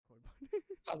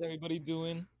How's everybody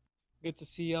doing? Good to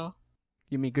see y'all.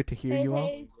 You mean good to hear Hey, you all?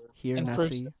 hey. Hear, In not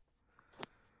person. see.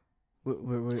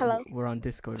 We're Hello. we're on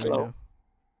Discord Hello. right now.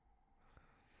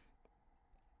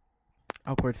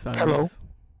 Awkward Hello. silence.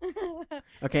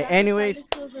 Okay. Anyways,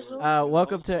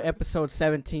 welcome to episode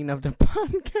 17 of the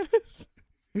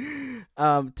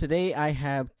podcast. Today I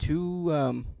have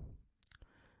two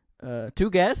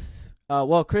guests.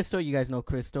 Well, Crystal, you guys know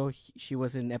Crystal. She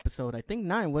was in episode I think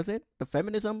 9. Was it the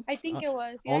feminism? I think it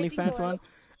was. Yeah, I think it OnlyFans was. one.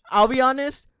 I'll be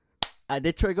honest. I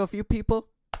did trigger a few people.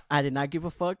 I did not give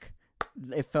a fuck.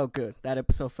 It felt good. That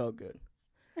episode felt good.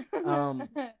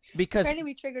 Because Apparently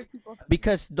we triggered people.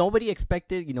 because nobody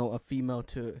expected, a female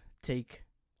to take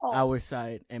Oh. our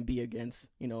side and be against,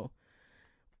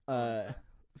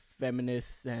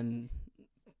 feminists and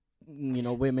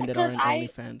women that are in Because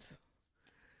OnlyFans.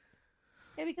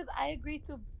 Yeah, because I agreed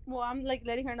to. Well, I'm like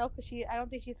letting her know because I don't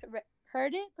think she's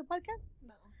heard it, the podcast.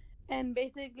 No. And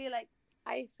basically, like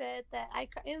I said that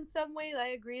in some ways I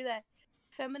agree that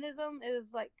feminism is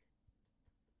like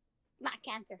not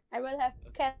cancer. I'd rather have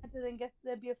cancer than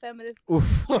be a feminist.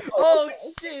 Oof. Oh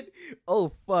shit.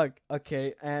 Oh fuck.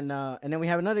 Okay. And then we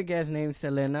have another guest named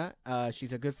Selena.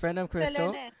 She's a good friend of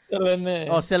Crystal. Selene.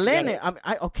 Oh, Selene.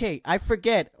 Okay. I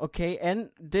forget. Okay. And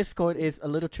Discord is a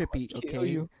little trippy. Kill Okay.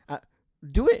 you.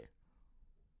 Do it.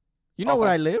 You know All where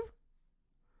I facts. live?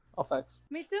 All facts.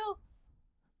 Me too.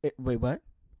 Wait, what?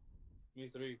 Me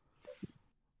 3.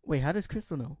 Wait, how does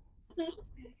Crystal know?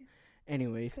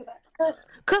 Anyways,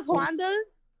 Cause Juan does.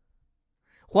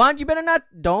 Juan, you better not.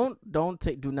 Do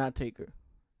not take her.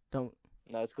 Don't.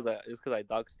 No, it's because I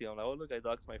doxed you. I'm like, oh look, I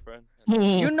doxed my friend.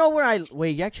 You know where I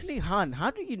wait. Actually, Han,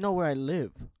 how do you know where I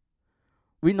live?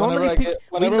 We normally pick.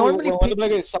 We normally pick.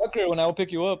 Like a soccer when I will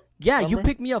pick you up. Yeah, you remember?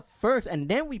 picked me up first, and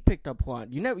then we picked up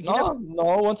Juan. You never. No.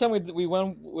 One time we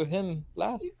went with him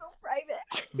last. He's so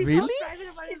private. Really?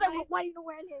 He's like, why do you know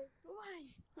where I live? Why?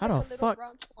 How the fuck?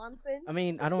 I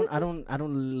mean, I don't.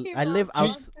 I live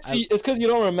out. See, it's because you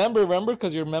don't remember,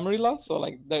 because your memory loss. So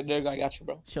like, there, I got you,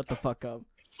 bro. Shut the fuck up.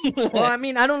 Well, I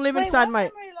mean, I don't live inside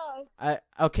my.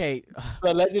 Okay.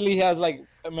 So allegedly, he has like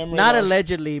a memory. Not loss.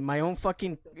 allegedly. My own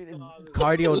fucking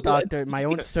cardio doctor, my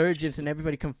own surgeons, and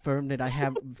everybody confirmed that I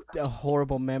have a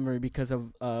horrible memory because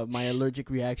of my allergic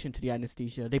reaction to the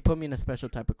anesthesia. They put me in a special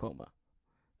type of coma,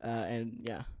 and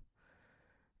yeah,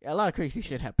 a lot of crazy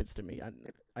shit happens to me.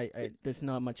 I there's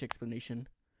not much explanation.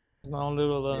 No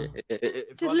little.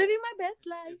 Just living my best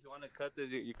life. If you want to cut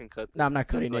this, you can cut this. No, I'm not It's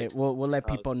cutting like- it. We'll let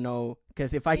people know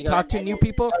because if I You talk gotta- to new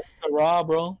people, Raw,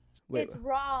 bro. wait, It's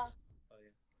raw.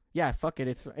 yeah, fuck it.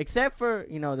 It's except for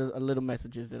there's a little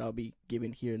messages that I'll be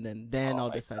giving here and then Oh I'll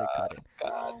my decide to cut it.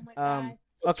 God. Oh my god.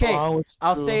 What's Okay, wrong with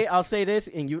you? I'll say this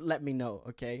and you let me know.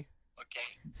 Okay.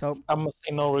 So I'm gonna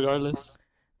say no regardless.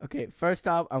 okay, first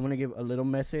off, I want to give a little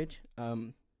message.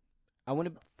 I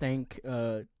want to thank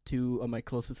 2 of my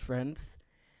closest friends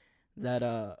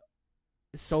that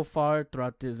so far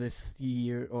throughout this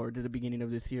year or to the beginning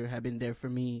of this year have been there for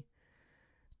me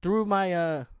through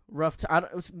my rough time.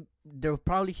 They'll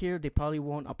probably hear, they probably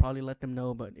won't. I'll probably let them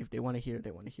know, but if they want to hear it,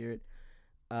 they want to hear it.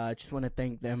 I just want to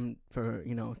thank them for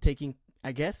taking,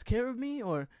 I guess, care of me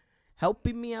or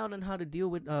helping me out on how to deal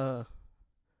with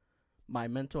my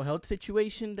mental health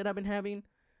situation that I've been having.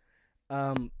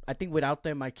 I think without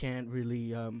them, I can't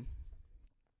really.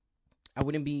 I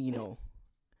wouldn't be,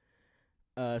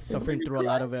 suffering through a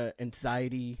lot of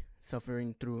anxiety,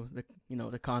 suffering through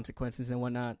the consequences and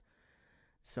whatnot.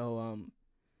 So,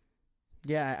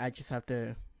 yeah, I just have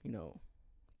to,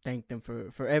 thank them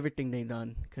for everything they've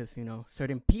done, because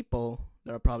certain people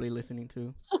that are probably listening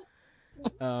to,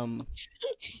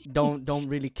 don't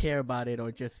really care about it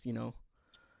or just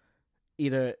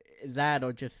either that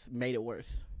or just made it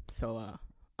worse. So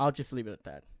I'll just leave it at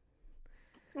that.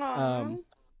 Aw.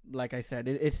 Like I said,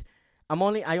 I'm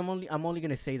only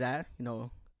gonna say that.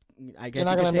 I guess You're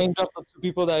not you gonna could name drop the 2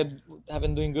 people that have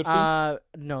been doing good for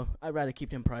you. No, I'd rather keep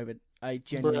them private. I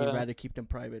genuinely Bruh. rather keep them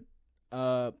private.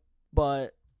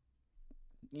 But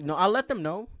I'll let them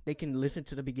know. They can listen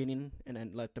to the beginning and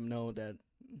then let them know that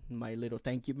my little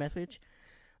thank you message,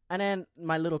 and then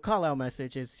my little call out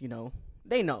message is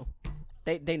they know,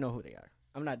 they know who they are.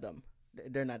 I'm not dumb.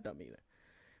 They're not dumb either.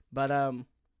 But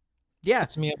yeah,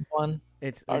 It's me and one.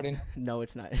 it's Already. no,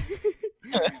 it's not.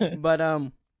 But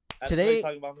That's today-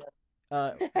 what you're talking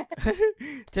about.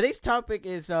 today's topic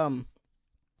is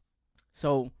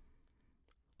so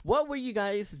what were you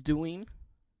guys doing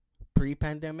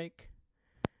pre-pandemic?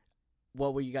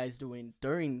 What were you guys doing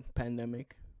during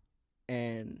pandemic?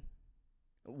 And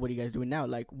what are you guys doing now?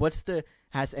 Like,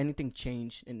 has anything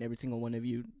changed in every single one of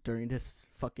you during this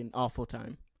fucking awful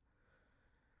time?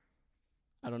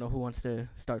 I don't know who wants to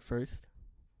start first.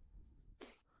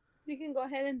 You can go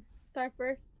ahead and start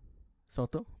first.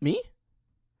 Soto? Me?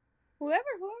 Whoever.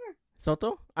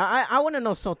 Soto? I want to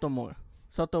know Soto more.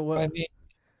 Soto, I what? mean,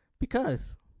 Because.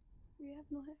 You have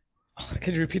no hair.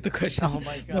 could you repeat the question? Oh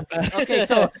my god. bad. Okay,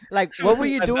 so like, what were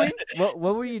you My doing? bad.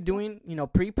 What were you doing? You know,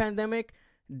 pre-pandemic,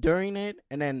 during it,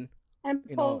 and then And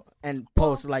you know, post. and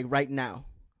post like right now,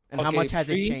 and how Okay, much has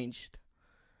it pre- changed?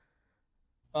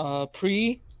 I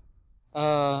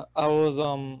was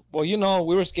well, you know,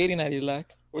 we were skating at Elac.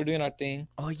 We are doing our thing.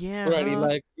 Oh yeah, We're at huh?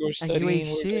 Elac. We were And you studying. ate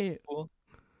We were going to shit. school.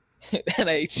 And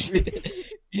I ate shit.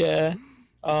 Yeah.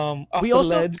 Off We the also-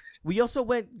 ledge. We also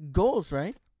went goals,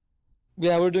 right?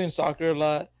 Yeah, we're doing soccer a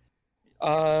lot.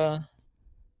 That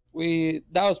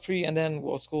was pre, and then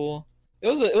school. It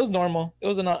was normal. It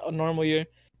was a normal year.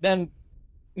 Then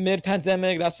mid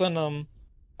pandemic, that's when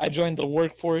I joined the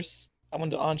workforce. I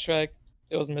went to on track.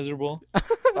 It was miserable.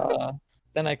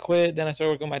 Then I quit. Then I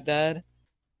started working with my dad,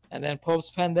 and then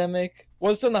post pandemic.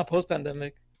 Well, it's still not post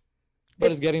pandemic,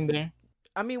 but it's getting there.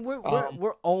 I mean, we're Um,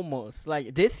 we're almost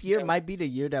like this year yeah. might be the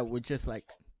year that we're just like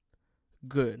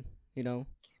good, you know.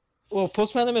 Well,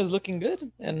 post pandemic is looking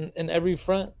good, and in every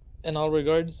front, in all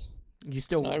regards. You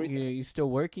still No, everything. you still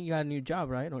working? You got a new job,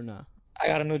 right, or not? I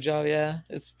got a new job. Yeah,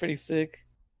 it's pretty sick.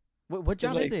 What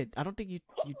job is like- it? I don't think you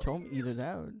told me either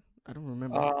that. Or, I don't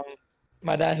remember.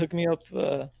 My dad hooked me up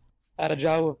at a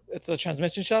job. It's a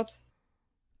transmission shop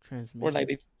Transmission. where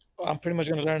I'm pretty much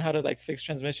gonna learn how to like fix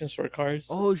transmissions for cars.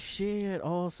 Oh shit!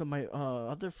 Oh, so my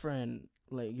other friend,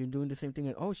 like you're doing the same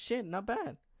thing. Oh shit! Not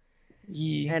bad.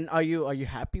 Yeah. And are you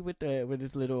happy with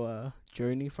this little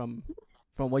journey from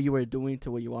what you were doing to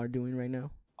what you are doing right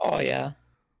now? Oh yeah.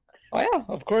 Oh yeah.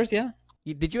 Of course. Yeah.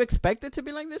 Did you expect it to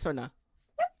be like this or not?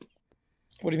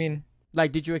 What do you mean?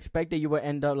 Like, did you expect that you would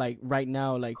end up like right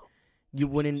now, like you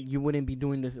wouldn't be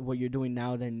doing this what you're doing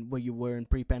now than what you were in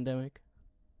pre-pandemic?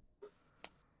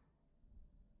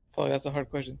 Oh, that's a hard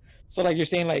question. So like you're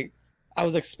saying like I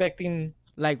was expecting.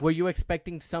 Like, were you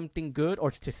expecting something good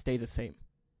or to stay the same?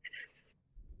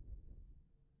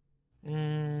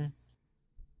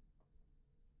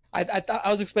 I thought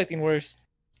I was expecting worse.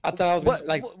 I thought I was gonna,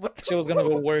 like what shit was gonna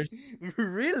go worse.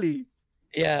 Really?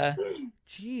 Yeah.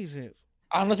 Jesus.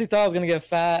 I honestly thought I was gonna get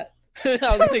fat. I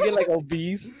was gonna get like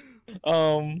obese.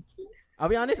 I'll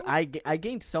be honest. I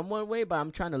gained somewhat weight, but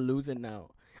I'm trying to lose it now.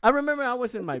 I remember I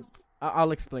was in my.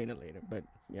 I'll explain it later, but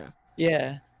yeah.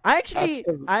 Yeah. I actually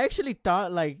That's-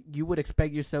 thought like you would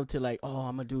expect yourself to like, oh,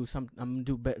 I'm gonna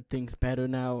do things better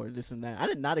now or this and that. I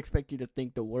did not expect you to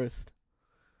think the worst.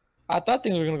 I thought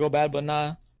things were gonna go bad, but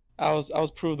nah. I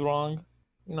was proved wrong.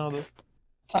 You know, the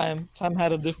time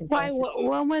had a different. Why? time.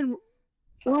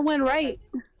 What went right?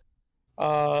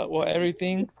 Well,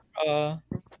 everything.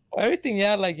 Everything.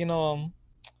 Yeah, like you know.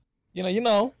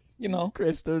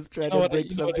 Crystal's trying know to what I- break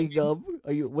you know what I something up.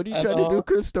 What are you I trying to do, know.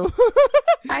 Crystal?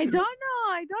 I don't know.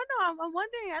 I'm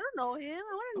wondering. I don't know him.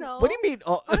 I want to know. What do you mean?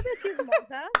 Oh, What is his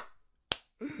mother?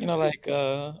 You know, like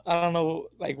I don't know,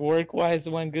 like work wise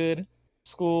it went good,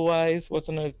 school wise, what's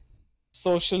on a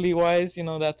socially wise, you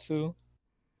know that too.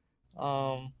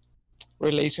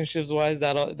 Relationships wise,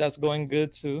 that's going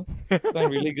good too. It's going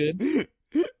really good.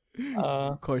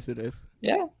 of course it is.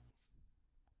 Yeah,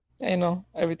 you know,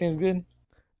 everything's good.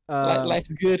 Uh,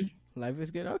 Life's good. Life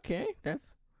is good. Okay,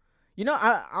 that's. You know,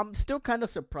 I'm still kind of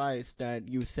surprised that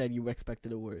you said you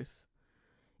expected the worst.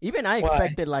 Even I Why?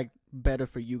 expected like better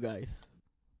for you guys.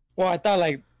 Well,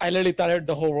 I literally thought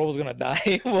the whole world was gonna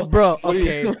die. Well, Bro, what do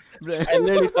you- okay. I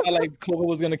literally thought like COVID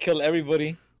was gonna kill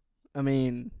everybody. I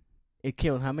mean, it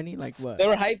killed how many? Like what? They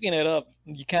were hyping it up.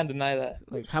 You can't deny that.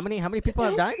 Like how many people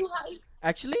have died?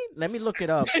 Actually, let me look it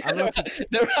up. I'm looking.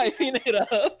 They're hyping it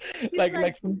up. Like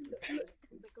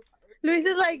Luis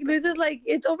is like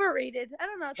it's overrated. I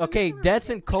don't know. Okay, It's deaths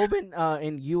in overrated. COVID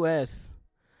in U.S.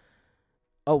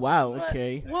 Oh wow.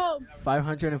 Okay, Well,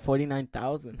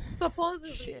 549,000.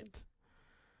 supposedly. Shit.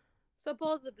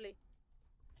 Supposedly.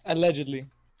 allegedly.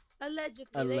 Allegedly.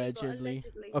 There you go, Allegedly.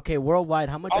 allegedly. Okay, worldwide,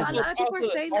 how much Also- is a it? lot of people are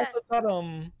saying that. Thought,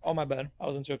 oh my bad. I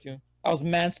was interrupting you. I was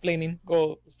mansplaining.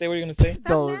 Go say what you're gonna say.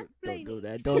 Don't mansplaining. do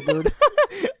that. Don't do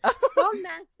that. Don't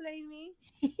mansplain me.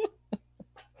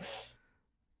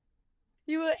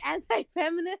 You were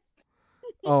anti-feminist.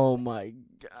 Oh my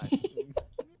god.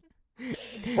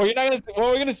 Well, you're not gonna. Well,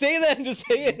 we're gonna say that and just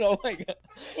say it. Oh my god.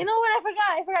 You know what?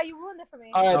 I forgot. You ruined it for me.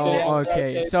 All right, Oh, yeah,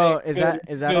 okay. So is that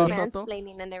good. all, Soto?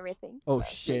 Mansplaining and everything. Oh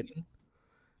shit.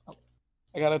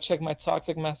 I gotta check my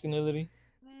toxic masculinity.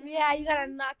 Yeah, you gotta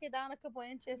knock it down a couple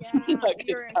inches. Knock it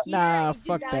You're down. here, Nah, you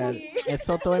fuck did that. here. Yeah,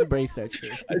 Soto embrace that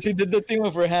shit. She did the thing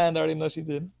with her hand. I already know she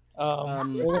did. Um, Yeah,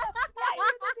 you did the thing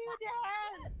with your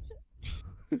hand.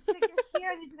 Like you're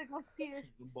here, and you just go here.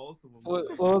 Both of them.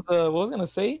 What was I gonna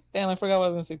say? Damn, I forgot what I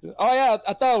was gonna say. Too. Oh yeah,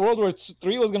 I thought World War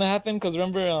III was gonna happen because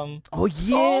remember Oh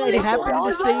yeah, it happened in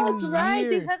the same That's right.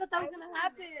 They year. said that was gonna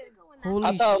happen. Holy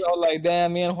I thought shit. I was like,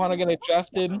 damn, me and Juan are gonna get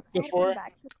drafted before.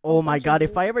 Oh my god,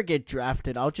 if I ever get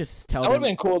drafted, I'll just tell That would them. have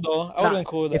been cool though. I would have Nah, been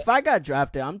cool with that. if I got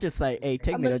drafted, I'm just like, hey,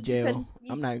 take I'm me to allergic to jail.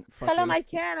 anesthesia. I'm not Tell fucking. them I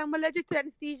can't. I'm allergic to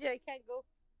anesthesia. I can't go.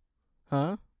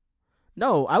 Huh?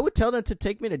 No, I would tell them to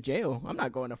take me to jail. I'm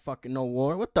not going to fucking no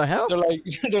war. What the hell? They're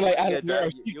like, Alan, you're our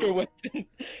You- secret weapon.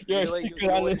 You're our secret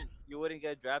Alan. You wouldn't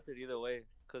get drafted either way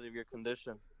because of your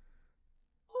condition.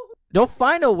 They'll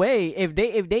find a way. If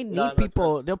they need no,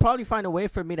 people, they'll probably find a way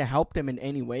for me to help them in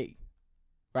any way.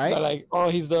 Right? They're like, oh,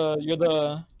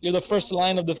 you're the first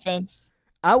line of defense.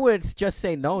 I would just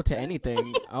say no to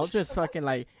anything. I'll just fucking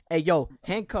like, hey, yo,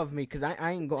 handcuff me, cause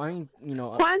I ain't, you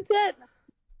know. Juan said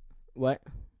What?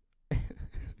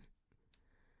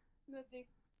 nothing.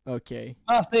 Okay.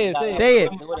 Ah, say it. Say it.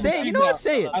 I'm Say it. You intrigued know now. what?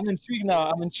 Say it. I'm intrigued now.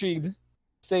 I'm intrigued.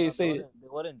 Say it. They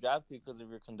wouldn't draft you because of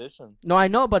your condition. No, I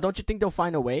know, but don't you think they'll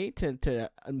find a way to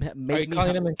Are make you me?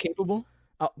 calling them incapable?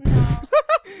 Oh. No.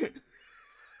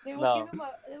 They would No.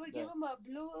 give him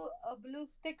a blue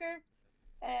sticker,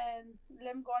 and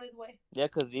let him go on his way. Yeah,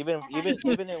 because even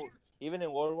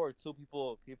in World War II,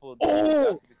 people Oh! didn't get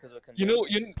drafted because of a You condition.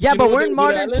 know, Yeah, you but know we're what in they did,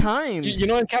 modern Alan? times. You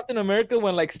know in Captain America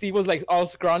when like Steve was like all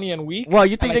scrawny and weak. Well,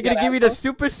 you think and, they're like, gonna that give you the asshole?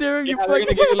 super serum? Yeah, You they're fucking.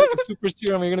 gonna give you like a super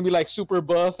serum. You're gonna be like super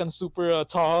buff and super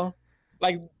tall,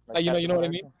 like you know Captain what I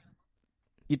mean. America.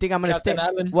 You think I'm gonna Captain stay?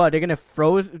 Allen. What? They're gonna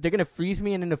freeze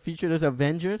me, and in the future there's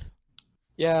Avengers.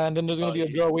 Yeah, and then there's gonna be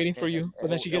a girl waiting for you, but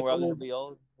then she gets we're all gonna old. be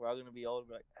old. We're all gonna be old.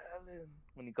 We're like Alan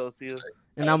when you go see us.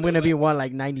 And I'm gonna be what,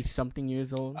 like 90-something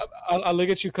years old. I'll look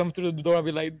at you come through the door and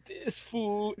be like, this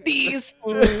fool,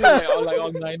 like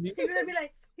all 90.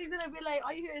 He's gonna be like,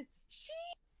 all you hear is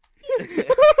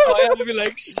Oh, I have to be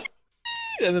like, shh.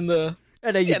 And then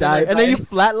And then you Yeah, die, then I and then you die.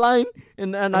 flatline,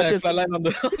 and and I I just. flatline on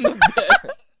the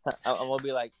bed. I'm gonna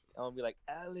be like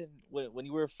Alan when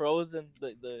you were frozen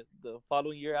the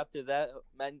following year after that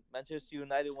Manchester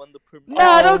United won the Premier League.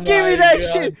 Nah, Oh don't give me my that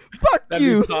God. shit. Fuck That'd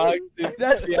you. be toxic.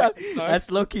 That's Yeah, to- that's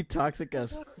low key toxic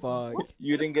as fuck.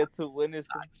 You didn't get to win it,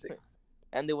 Toxic.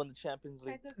 and they won the Champions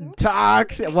League.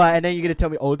 Toxic. What? And then you're gonna tell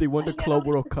me, oh, they won the Club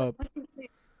World Cup.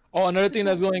 Oh, another thing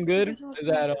that's going good is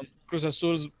that Cruz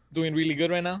Azul's doing really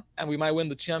good right now, and we might win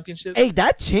the championship. Hey,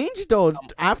 that changed though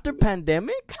after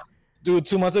pandemic. Dude,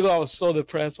 2 months ago I was so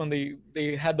depressed when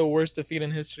they had the worst defeat in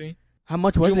history. How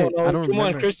much was Jumo, it? no, I don't Jumo and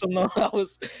remember. Crystal, no, I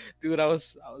was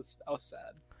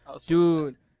sad. I was so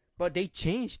Dude, but they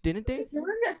changed, didn't they?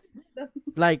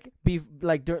 Like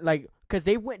cause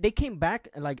they came back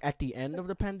like at the end of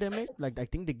the pandemic. Like I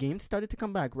think the games started to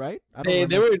come back, right? I don't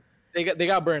sad. remember. They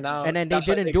got burned out, And then they That's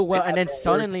why didn't do well, they and had then the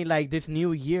suddenly like this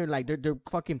new year, like they're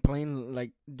fucking playing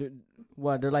like they're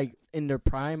like in their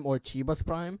prime or Chiba's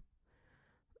prime.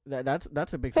 That's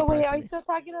a big So surprise. wait, to are we me. still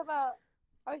talking about?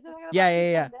 Are we still talking about? Yeah, the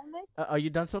yeah, yeah. pandemic? Are you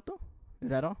done, Soto? Is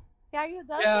that all? Yeah, you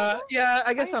done? Yeah, Soto? yeah.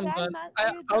 I guess you I'm done, done. man? I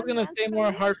Are you was done gonna say more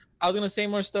mansplaining? hard. I was gonna say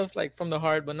more stuff like from the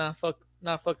heart, but fuck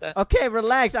that. Okay,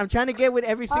 relax. I'm trying to get with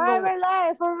every All single. right,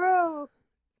 relax, for real.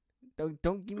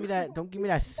 Don't give me that. Don't give me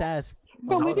that sass.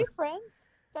 Can we motherfucker. be friends?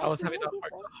 I was Can having we a be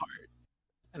heart to friends? heart,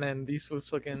 and then these was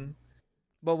fucking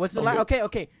But what's the Okay.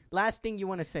 okay? Last thing you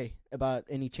want to say about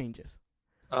any changes?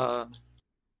 nah,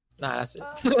 that's it.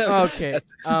 Okay.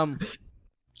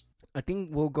 I think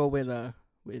we'll go with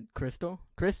Crystal.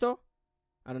 Crystal,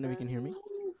 I don't know if you can hear me.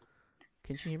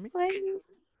 Can you hear me? Why you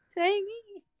say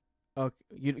me? Okay.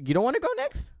 You don't want to go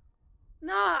next?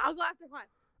 No, I'll go after Juan.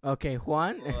 Okay,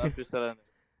 Juan. Well, after Selene.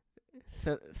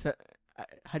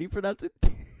 How do you pronounce it?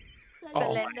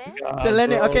 Oh my Selene? God, Selene.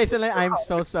 bro. Okay, Selene. I'm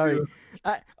so sorry. you.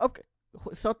 Okay,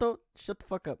 Soto, shut the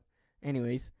fuck up.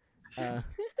 Anyways,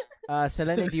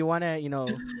 Selene, do you wanna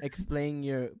explain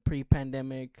your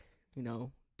pre-pandemic,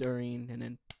 during, and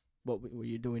then what were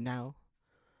you doing now?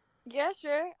 Yeah,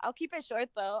 sure. I'll keep it short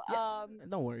though. Yeah.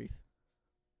 No worries.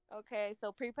 Okay,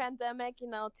 so pre-pandemic,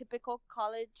 typical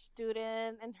college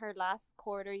student in her last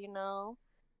quarter,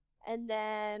 and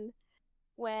then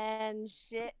when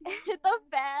shit hit the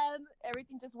fan,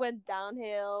 everything just went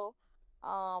downhill.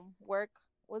 Work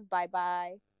was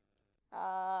bye-bye.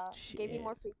 Gave me Shit.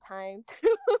 more free time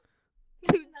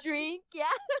to drink. Yeah.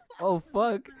 Oh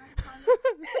fuck.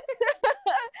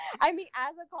 I mean,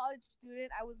 as a college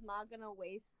student, I was not gonna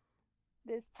waste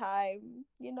this time,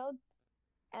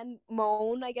 and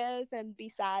moan, I guess, and be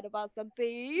sad about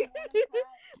something.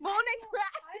 Moan and cry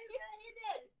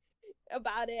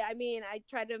about it. I mean, I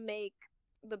tried to make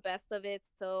the best of it,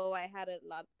 so I had a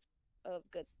lot of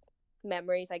good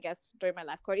memories, I guess, during my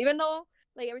last quarter. Even though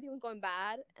like everything was going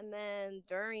bad, and then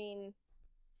during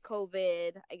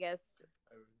COVID, I guess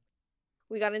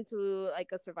we got into like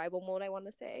a survival mode. I want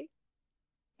to say,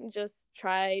 just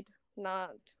tried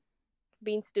not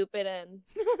being stupid and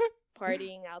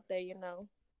partying out there,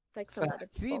 like some other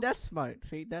people. See, that's smart.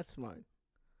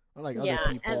 Unlike Yeah, other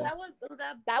And people. that was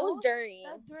That was during.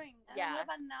 That's during. And Yeah. what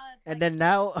about now? It's And like then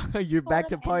now you're back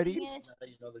to sort of party. ending-ish. Now that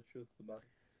you know the truth about it.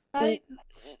 Like,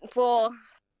 Well,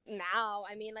 now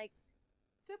I mean, like,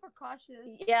 super cautious.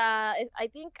 yeah, I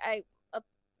think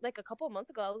like a couple of months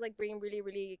ago, I was like being really,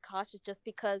 really cautious just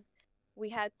because we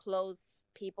had close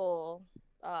people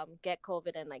get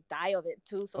COVID and like die of it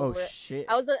too. So Oh shit.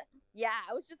 I was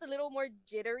just a little more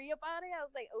jittery about it. I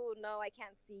was like, oh no, I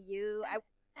can't see you.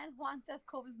 And Juan says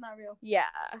COVID's not real. Yeah.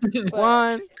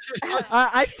 Juan,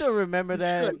 I still remember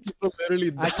that. People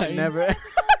literally I could dying. never.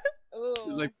 Ooh,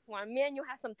 Like- well, me and you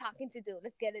have some talking to do.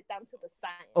 Let's get it down to the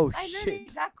science. Oh I literally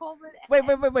shit. got COVID. Wait.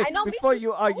 I know, me Before too,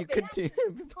 you argue, COVID. continue.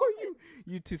 Before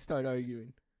you two start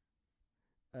arguing.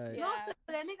 No, Yeah.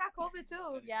 Selene got COVID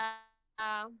too. Yeah.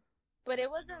 But it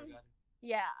wasn't.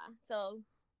 Yeah. So.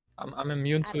 I'm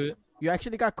immune to it, You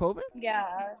actually got COVID?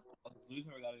 Yeah. Luis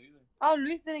never got it either. Oh,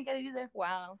 Luis didn't get it either.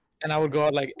 Wow. and I would go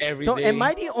out like every day. So am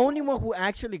I the only one who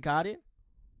actually got it?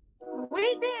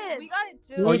 We did. We got it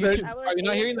too. Oh, you Are can- you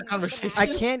not hearing the conversation? I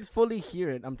can't fully hear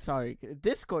it. I'm sorry.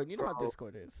 Discord, you know how Bro.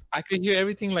 Discord is. I could hear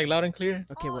everything like loud and clear.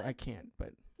 Okay, well I can't. But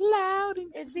Loud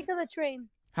and It's because of train.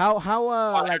 how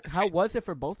how was it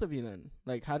for both of you then?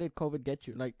 Like how did COVID get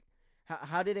you? Like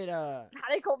how did it How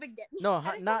did COVID get? no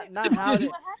How did not COVID not get how you? did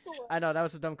What happened? I know that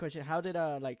was a dumb question. How did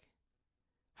like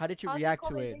how did you How did react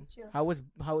to COVID it? hit you?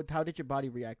 How did your body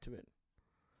react to it?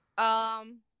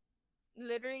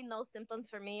 Literally no symptoms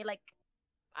for me. Like,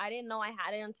 I didn't know I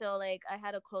had it until like I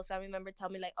had a close family member tell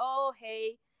me like, oh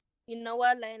hey, you know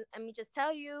what? Let me just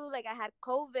tell you, like I had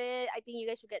COVID. I think you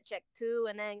guys should get checked too.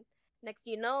 And then next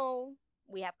you know,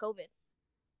 we have COVID.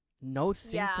 No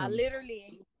symptoms. Yeah,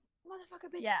 literally. Motherfucker,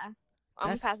 bitch. Yeah. I'm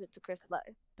gonna That's- pass it to Chris.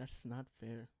 That's not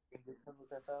fair.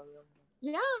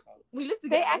 Yeah, we lived They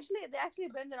together. actually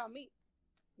blamed it on me.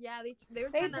 Yeah, they were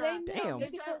They trying to. blamed it Damn. on They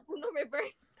me tried because to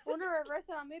reverse. Uno reversed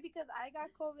it on me because I got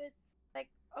COVID like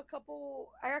I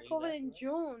got COVID in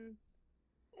June.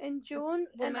 In June,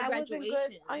 Well, and my I wasn't good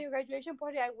graduation. on your graduation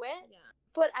party. I went, Yeah.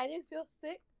 but I didn't feel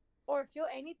sick or feel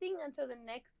anything until the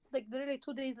next, like literally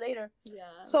 2 days later. Yeah.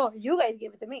 So you guys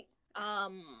gave it to me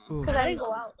Ooh. because I didn't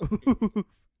go out.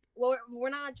 Well, we're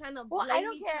not trying to. Well, blame I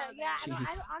don't each care. other. Yeah, I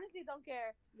Jeez. honestly don't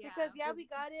care Yeah. because but we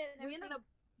got it. And we ended everything. up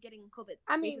getting COVID.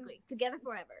 I mean, basically together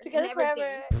forever. together and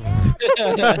forever.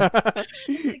 everything. Yeah.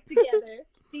 Stick together.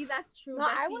 See, that's true. No,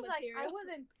 I bestie was like, I material. was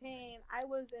in pain. I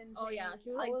was in. Oh, yeah, pain. she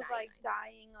was, I like, was dying. like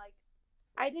dying. Like,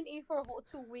 I didn't eat for a whole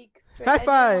 2 weeks. straight. High I didn't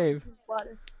five. drink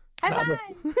water. High Nah, but-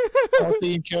 five. I was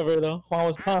taking care of her though.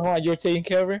 Juan, you were taking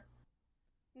care of her.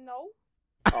 No.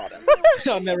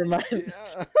 Oh, never mind.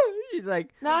 He's like,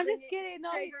 No, I'm just Bring it- kidding.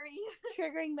 No, triggering.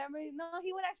 triggering memories. No,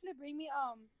 he would actually bring me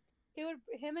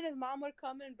him and his mom would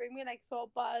come and bring me like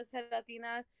sopas,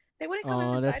 gelatinas. They wouldn't come Aw,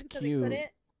 inside that's because cute. they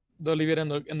couldn't. Don't leave it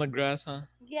in the grass, huh?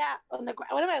 Yeah, on the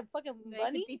what am I fucking They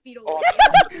bunny? could be fetal.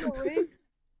 Oh.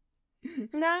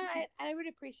 No, I really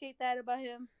appreciate that about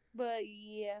him. But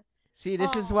yeah, see,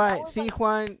 this is Oh, why. I was See, like-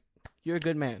 Juan, you're a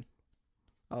good man.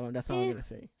 Oh, that's all I'm gonna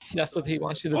say. That's what he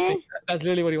wants you to think. That's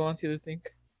literally what he wants you to think.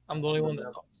 I'm the only one that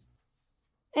knows.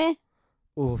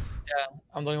 Oof.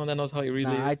 I'm the only one that knows how he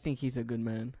really Nah, I is. think he's a good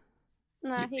man.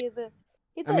 nah, he's a.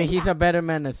 I mean, he's a better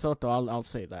man than Soto. I'll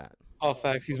say that. All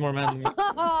facts. He's more man than me.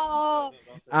 Oh,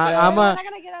 Yeah. I'm we're a. not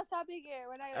gonna get off topic here.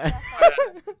 We're not gonna get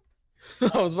off topic.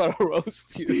 I was about to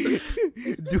roast you.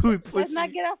 Dude, Let's pussy.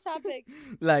 not get off topic.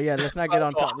 Like, yeah, let's not get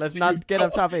on top. Let's not get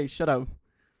off topic. Shut up.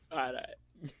 Alright.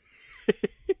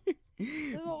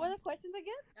 What were the questions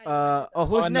again? Who's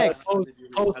Oh, no, next?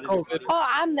 Post COVID. Oh,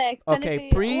 I'm next. Okay,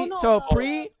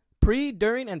 technically. pre,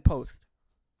 during, and post.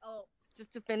 Oh,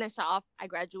 just to finish off, I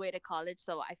graduated college,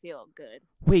 so I feel good.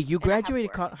 Wait, you And I have graduated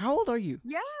work. college? How old are you?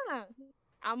 Yeah,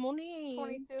 I'm only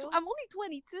 22? I'm only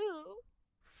 22.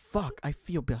 Fuck, I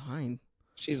feel behind.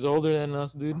 She's older than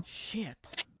us, dude.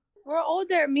 Shit. We're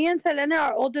older. Me and Selena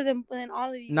are older than all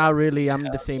of you. Not really. I'm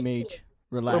the same age.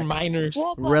 We're Relax. minors.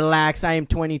 Well, but Relax. I am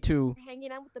 22. We're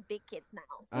hanging out with the big kids now.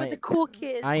 with I the cool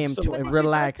kids. I am So- When did you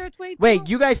relax. turn 22? Wait,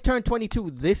 you guys turned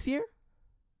 22 this year?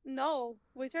 No,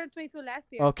 we turned 22 last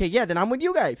year. Okay, yeah, then I'm with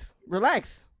you guys.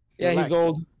 Relax. Yeah, Relax. he's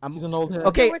old. I'm- He's an old head.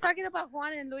 Okay. We're talking about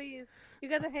Juan and Luis. You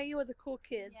guys are hanging with the cool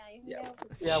kids.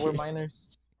 Yeah, we're Shit.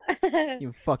 minors.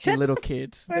 You fucking Shut little the-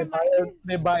 kids. We're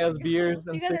They buy us beers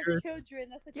and You guys are cigarettes. children.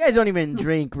 That's what You guys don't even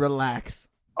drink. Relax.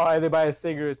 Alright, they buy us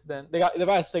cigarettes then. They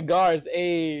buy us cigars.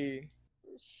 Ayy.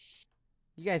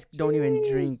 You guys don't even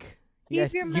drink.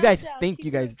 Keep your You mouth guys down. think Keep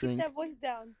you guys keep drink. that voice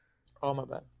down. Oh my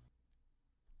bad.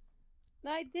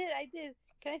 No, I did.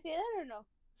 Can I say that or no?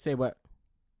 Say what?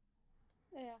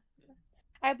 Yeah.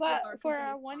 I bought Cigar for company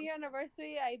our 1 year sponsor.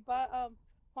 anniversary. I bought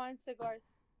Juan cigars.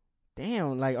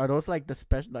 Damn, like are those like the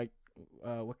special like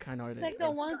what kind are they? Like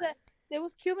the ones that there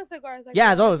was Cuban cigars. Like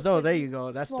Yeah, the ones those. that There you you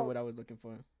go. That's the smoke. word I was looking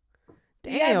for.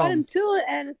 Yeah, I bought him Damn. 2,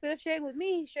 and instead of sharing with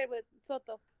me, he shared with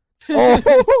Soto. Oh.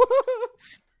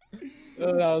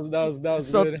 Oh, that was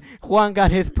So good. Juan got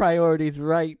his priorities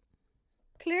right.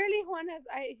 Clearly, Juan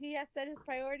he has set his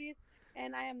priorities,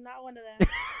 and I am not one of them.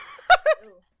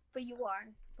 Ooh, but you are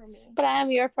for me. But I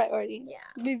am your priority.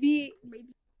 Yeah. Baby. Maybe.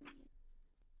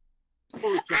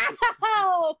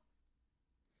 Ow!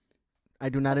 I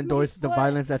do not Oh my endorse the God.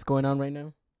 violence that's going on right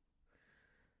now.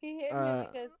 He hit me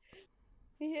because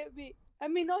he hit me. I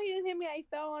mean, no, he didn't hit me. I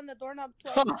fell on the doorknob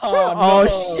twice. Oh,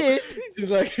 no. Shit.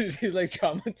 She's like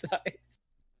traumatized.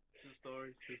 True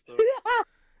story.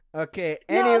 Okay.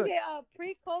 No, okay.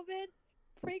 Pre-COVID,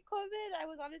 I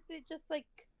was honestly just like,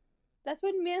 that's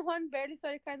when me and Juan barely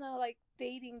started kind of like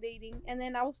dating, and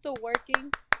then I was still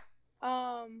working.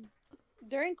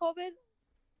 During COVID,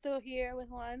 still here with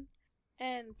Juan,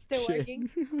 and still Shit. working.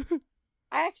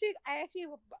 I actually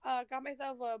got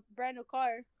myself a brand new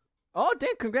car. Oh,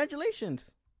 damn! Congratulations.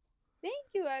 Thank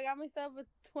you. I got myself a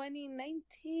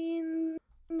 2019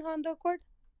 Honda Accord.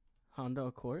 Honda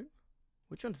Accord.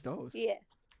 Which one's those? Yeah,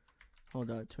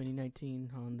 Hold on.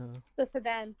 2019 Honda. the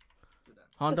sedan.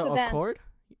 Honda sedan. Accord.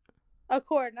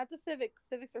 Accord, not the Civics.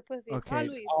 Civics are pussy. Okay. Juan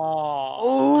Luis. Oh.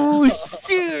 Oh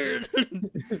shit!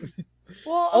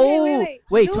 Well, okay,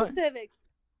 wait, New tw- Civics.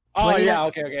 Oh 29 yeah,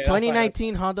 okay. That's fine,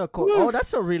 2019 Honda Accord. Woo. Oh,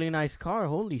 that's a really nice car.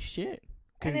 Holy shit!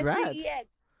 Congrats. And it's the EX.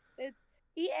 It's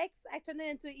EX. I turned it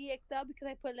into an EXL because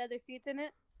I put leather seats in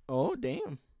it. Oh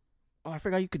damn! Oh, I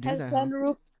forgot you could do Has that.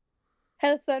 sunroof.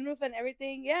 Has sunroof and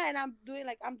everything. Yeah, and I'm doing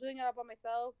it all by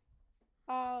myself.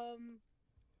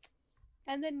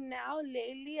 And then now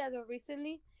lately, as of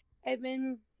recently, I've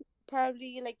been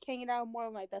probably like hanging out more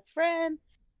with my best friend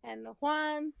and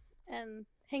Juan and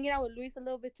hanging out with Luis a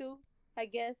little bit too, I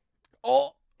guess.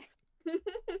 Oh.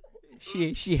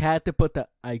 She had to put the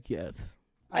I guess.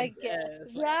 I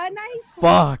guess. Yeah, nice.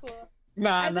 Fuck. Cool.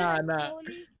 Nah, I've been, nah, like, nah.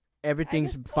 slowly-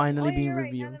 Everything's I've been finally being you're right.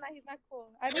 revealed. No, he's not cool.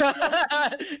 I've been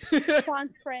slowly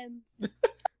Juan's friend.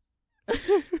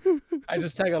 I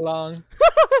just tag along.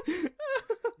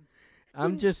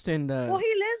 I'm just in the. Well,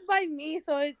 he lives by me,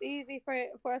 so it's easy for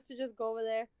us to just go over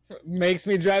there. Makes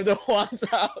me drive to Juan's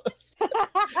house.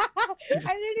 I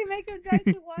didn't make him drive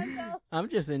to Juan's house. I'm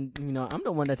just in. I'm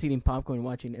the one that's eating popcorn,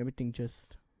 watching everything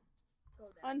just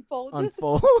Unfold.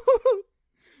 unfold.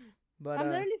 But I'm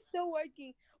literally still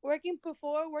working. Working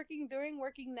before, working during,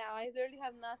 working now. I literally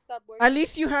have not stopped working. at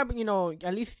least you have.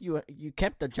 At least you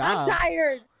kept the job.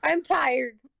 I'm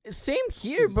tired. Same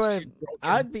here, but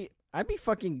Broken. I'd be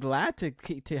fucking glad to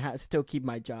still keep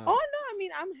my job. Oh no, I mean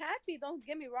I'm happy. Don't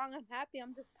get me wrong, I'm happy.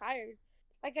 I'm just tired.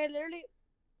 Like I literally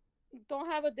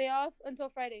don't have a day off until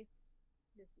Friday.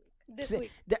 This week.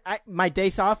 My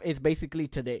days off is basically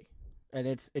today, and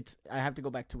it's I have to go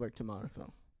back to work tomorrow.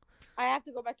 So I have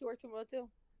to go back to work tomorrow too.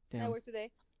 damn. I work today.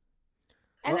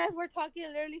 And Well- as we're talking,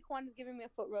 literally Juan is giving me a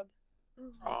foot rub.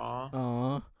 Aw.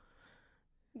 Aw,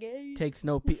 Gay. takes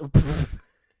no people.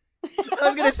 I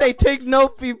was gonna say take no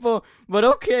people, but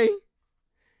okay.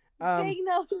 Take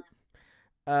notes.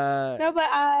 Uh, No, but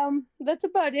that's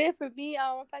about it for me.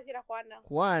 I'll pass it to Juan now.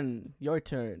 Juan, your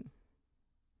turn.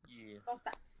 Yeah.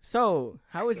 So,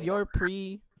 how is your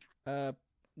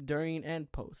during,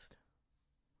 and post?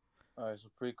 Alright, so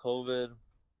pre-COVID,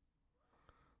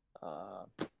 I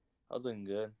was doing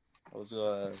good. I was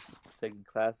taking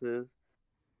classes,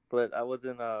 but I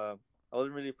wasn't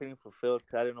really feeling fulfilled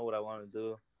because I didn't know what I wanted to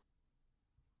do.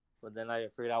 But then I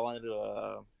figured I wanted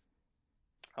to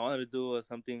do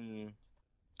something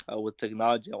with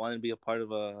technology. I wanted to be a part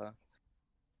of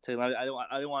technology. I don't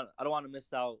want to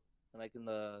miss out like in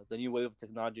the new wave of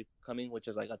technology coming, which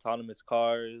is like autonomous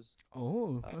cars.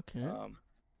 Oh, okay.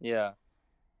 Yeah,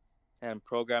 and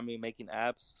programming, making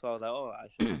apps. So I was like, oh, I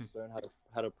should just learn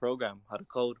how to program, how to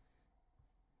code.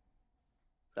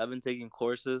 So I've been taking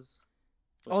courses.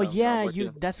 which Oh I'm yeah,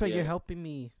 working- that's why yeah. you're helping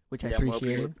me, which I Yeah, I'm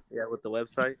helping appreciate. with the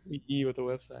website. With the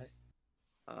website.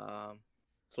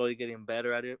 Slowly getting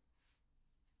better at it.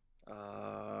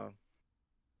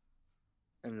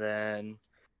 And then,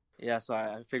 yeah, so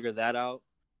I figured that out,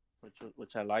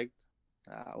 which I liked.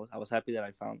 I was happy that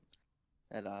I found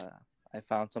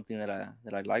something that I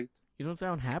liked. You don't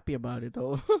sound happy about it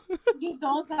though. You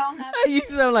don't sound happy. You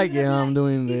sound like, He's yeah, gonna I'm be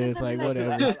doing he's this, gonna be like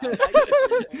whatever.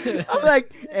 I I'm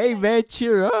like, hey man,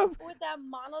 cheer up. with that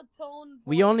monotone.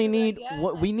 We voice, only you're need like, yeah,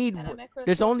 what we need. and a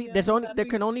There's only microscope, there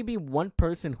can only be one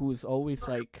person who's always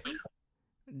like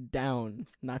down,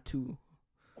 not two.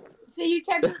 See, you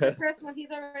can't do the first one.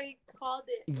 He's already called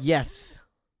it. Yes.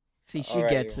 See, she Alright,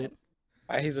 gets yeah.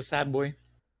 it. He's a sad boy.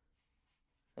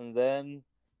 And then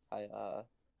I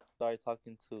started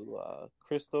talking to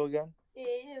Crystal again.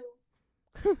 Ew.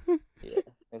 Yeah.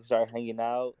 And started hanging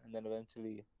out, and then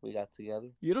eventually we got together.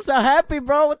 You don't sound happy,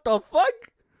 bro. What the fuck?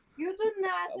 You do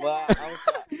not. Well,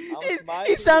 I'm smiling.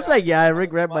 He sounds like, yeah, I I'm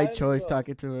regret my smiling, choice though.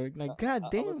 talking to her. Like, god I'm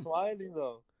damn. smiling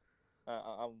though.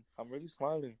 I'm really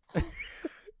smiling.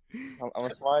 I'm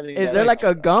smiling. Is Yeah, there like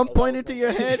a gun I pointed to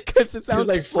your head? Because it He's sounds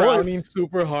like forced. frowning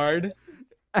super hard.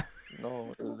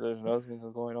 No, there's nothing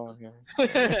going on here.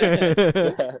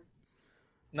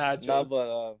 Nah, No, Joe.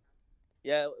 but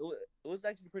yeah, it was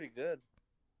actually pretty good.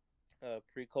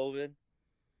 Pre-COVID,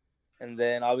 and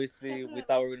then obviously we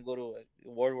thought we were gonna go to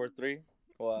World War III.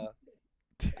 Well,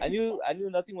 I knew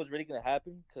nothing was really gonna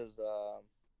happen because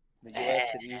the U.S.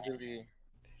 could easily.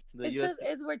 The It's U.S.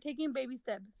 because we're taking baby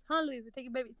steps. Huh, Luis? We're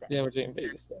taking baby steps. Yeah, we're doing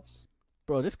baby steps.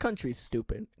 Bro, this country's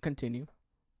stupid. Continue.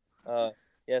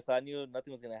 Yeah, so I knew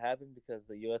nothing was gonna happen because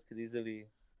the U.S. could easily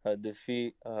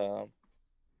defeat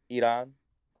Iran,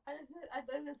 I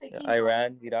thought you were gonna say King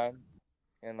Iran, Iran,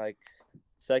 in like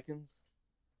seconds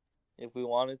if we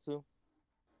wanted to.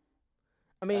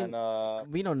 I mean,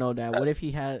 And we don't know that. What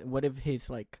if his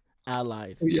like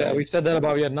allies? Yeah, tried- we said that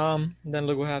about Vietnam. And then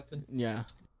look what happened. Yeah.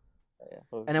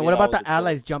 well, And then what about Vietnam the was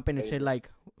allies jump in and crazy. say like,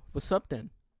 "What's up then?"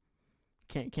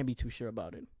 Can't be too sure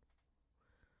about it.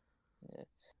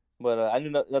 But I knew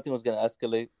nothing was gonna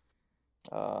escalate.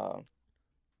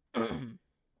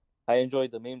 I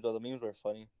enjoyed the memes, though. The memes were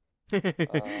funny.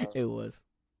 It was.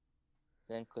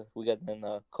 Then we got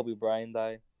Kobe Bryant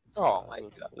died. Oh my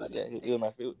God! god. Yeah, he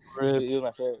was Rip. he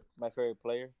was my favorite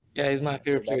player. Yeah, he's my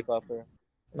favorite player. Basketball player.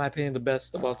 In my opinion, the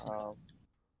best of all time. Um,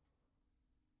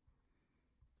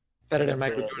 Better than so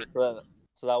Michael that- Jordan.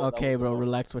 So that was Okay, a bro, bummer.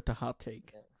 relax with the hot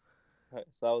take.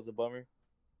 So that was a bummer.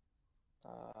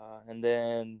 And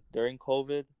then during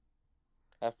COVID,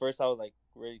 at first I was like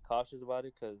really cautious about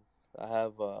it because I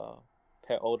have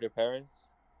older parents,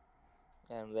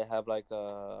 and they have like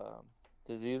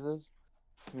diseases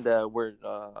that were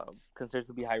considered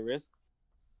to be high risk.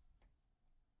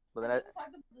 But then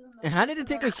And how did it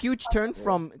take a huge turn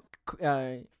from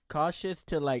cautious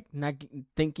to like not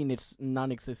thinking it's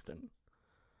non-existent?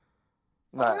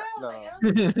 no.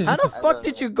 How the fuck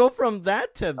did you go from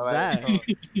that to All right,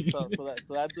 that?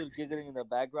 so that dude giggling in the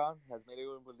background has made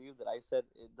everyone believe that I said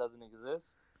it doesn't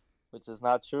exist, which is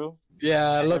not true.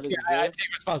 Yeah, look, Doesn't I exist.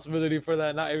 take responsibility for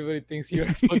that. Not everybody thinks you're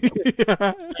fucking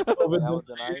I would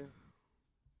deny it.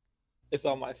 It's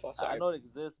all my fault. I Sorry. know it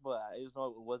exists, but I just know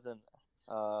it wasn't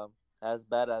as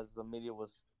bad as the media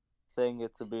was saying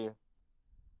it to be.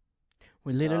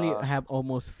 We literally have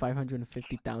almost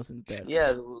 550,000 deaths.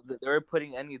 Yeah, they were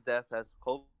putting any death as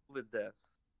COVID death.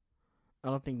 I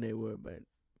don't think they were, but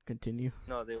continue.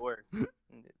 No, they were.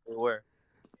 They were.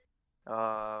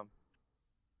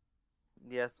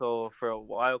 Yeah, so for a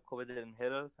while, COVID didn't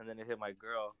hit us, and then it hit my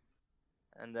girl.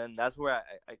 And then that's where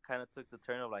I kind of took the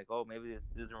turn of like, oh, maybe this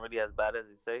isn't really as bad as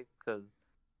they say. Because,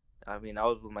 I mean, I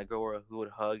was with my girl who would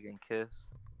hug and kiss.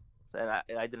 And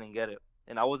I didn't get it.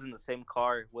 And I was in the same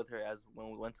car with her as when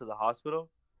we went to the hospital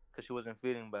because she wasn't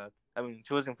feeling bad. I mean,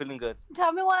 she wasn't feeling good.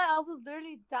 Tell me why I was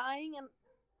literally dying and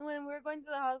when we were going to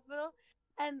the hospital,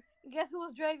 and guess who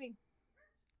was driving?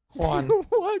 Juan.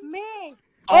 What? Me.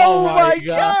 Oh my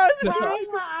god! Crying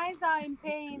my eyes out in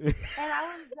pain, and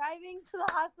I was driving to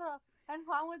the hospital, and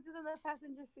Juan was in the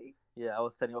passenger seat. Yeah, I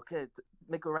was saying, okay,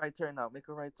 make a right turn now. Make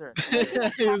a right turn.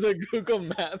 It was like Google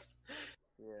Maps.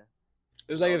 Yeah.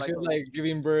 It was like Oh, if she was like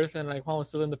giving birth and like Juan was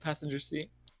still in the passenger seat.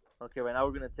 Okay, right now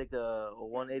we're gonna take a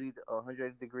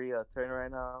 180 degree turn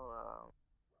right now.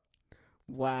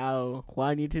 Wow.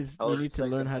 Juan, you need to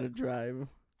learn how to drive.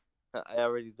 I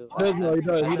already do. He does, no, he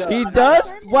does. He does. He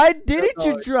does? Why didn't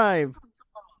you drive?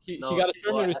 He No, got a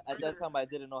well, turn. at that time I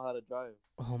didn't know how to drive.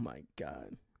 Oh my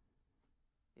god.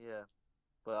 Yeah,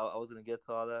 but I was gonna get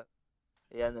to all that.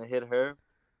 Yeah, and then hit her,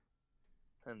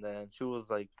 and then she was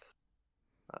like,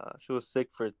 she was sick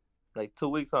for like 2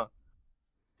 weeks, huh?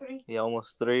 3. Yeah,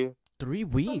 almost 3. 3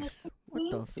 weeks?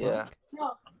 What the fuck? Yeah.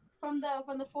 No, from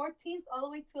the 14th all the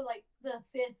way to like the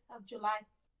 5th of July.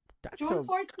 That's June a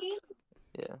 14th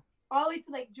Yeah. all the way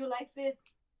to like July 5th.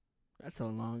 that's a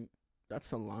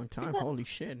long time. Holy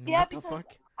shit. Yeah, What the because fuck?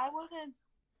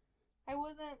 I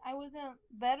I wasn't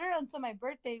better until my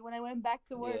birthday when I went back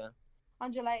to work Yeah,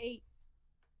 on July 8th.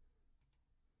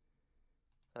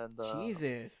 and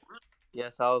Jesus.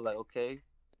 yes, I was like, okay,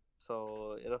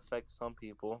 so it affects some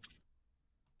people.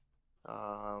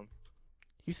 Um,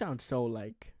 You sound so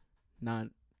like not.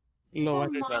 Low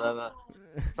Come energy. no, no, no. on.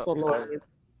 So low Sorry.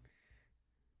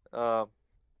 energy.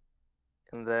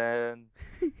 And then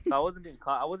so I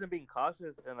wasn't being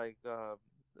cautious, and like the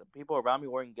people around me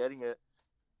weren't getting it,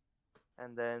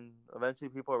 and then eventually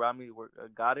people around me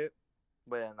got it,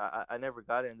 but then I never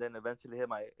got it, and then eventually it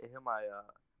hit my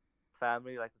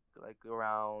family like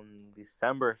around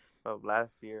December of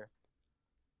last year,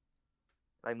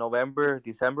 like November,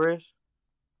 December-ish,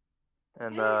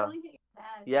 and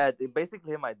yeah, it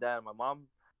basically hit my dad. My mom,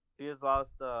 she has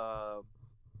lost her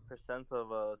sense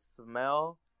of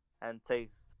smell and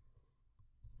taste.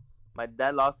 My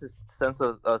dad lost his sense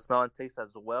of smell and taste as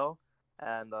well,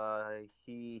 and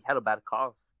he had a bad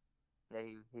cough. Yeah,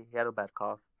 he had a bad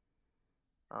cough.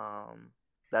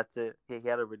 That's it. He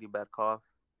had a really bad cough.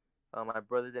 My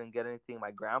brother didn't get anything.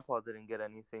 My grandpa didn't get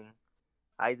anything.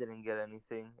 I didn't get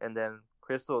anything. And then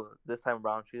Crystal, this time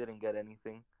around, she didn't get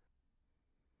anything.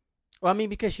 Well, I mean,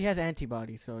 because she has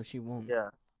antibodies, so she won't. Yeah.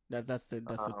 That's the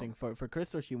thing. For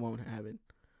Crystal, she won't have it.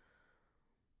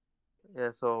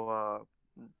 Yeah. So,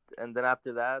 and then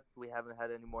after that, we haven't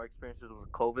had any more experiences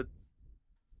with COVID.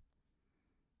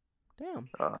 Damn.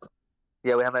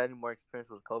 Yeah, we haven't had any more experience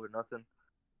with COVID. Nothing.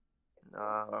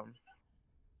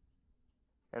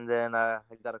 And then I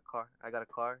got a car. I got a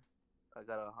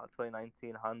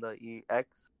 2019 Honda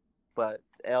EX, but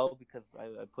L because I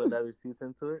put leather seats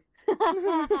into it.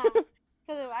 I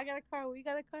got a car. We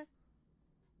got a car.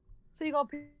 So you gonna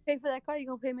pay for that car? You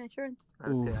gonna pay my insurance?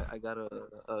 Honestly, I got a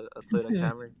Toyota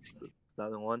Camry,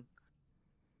 2001.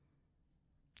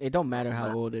 It don't matter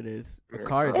how old it is. A Yeah.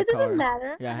 car is a It car. doesn't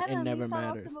matter. I Yeah, had it a never Nissan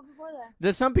matters. Altima before that.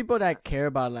 There's some people that care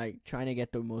about like trying to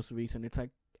get the most recent. It's like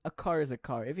a car is a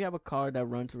car. If you have a car that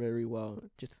runs very well,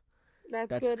 just that's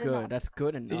good. enough. That's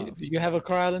good Do enough. you have a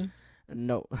car, Alan?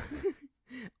 No,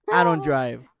 I don't No,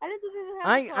 drive. I didn't even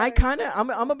have a car. I kind of I'm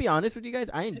gonna be honest with you guys.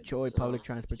 I enjoy public He's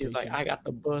transportation. like, I got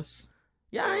the bus.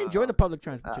 Yeah, I enjoy the public I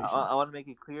transportation. want to make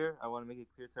it clear. I want to make it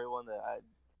clear to everyone that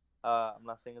I'm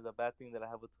not saying it's a bad thing that I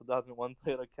have a 2001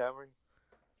 Toyota Camry.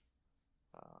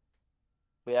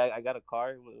 But yeah, I got a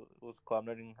car. It was cool. I'm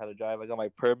learning how to drive. I got my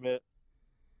permit.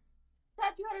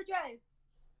 Taught you how to drive.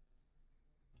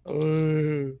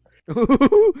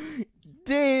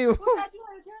 Damn. Who taught you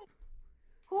how to drive?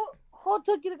 Who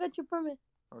took you to get your permit?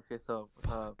 Okay, so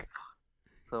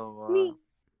Me.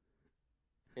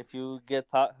 if you get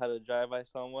taught how to drive by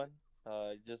someone,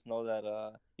 just know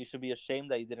that you should be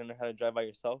ashamed that you didn't know how to drive by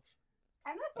yourself.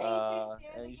 I'm not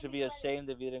saying And you should be ashamed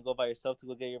if you didn't go by yourself to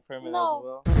go get your permit No. as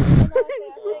well.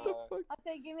 I'll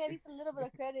say give me at least a little bit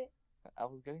of credit. I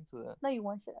was getting to that. No, you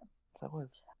weren't. Shut up. That was.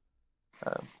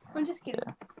 I'm just kidding.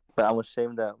 Yeah. But I'm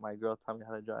ashamed that my girl taught me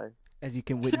how to drive. As you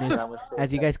can witness, And I'm ashamed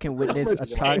as you that guys can witness she a didn't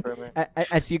get my toxic,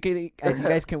 permit. as you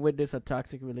guys can witness a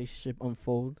toxic relationship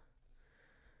unfold.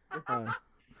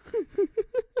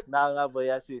 No, but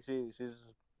yeah, she's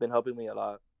been helping me a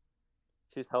lot.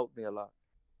 She's helped me a lot,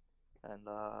 and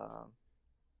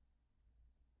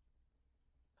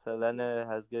Selene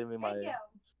has given me my. Thank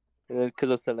you. Because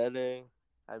of Selene,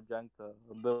 I've drank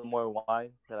a bit more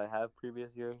wine than I have previous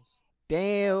years.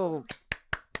 Damn.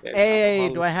 Yeah, Hey,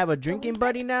 alcoholic. do I have a drinking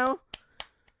buddy now?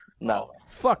 No,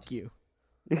 Fuck you.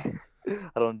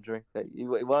 I don't drink that. If you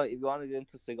want to get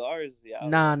into cigars, yeah.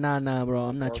 Nah, bro.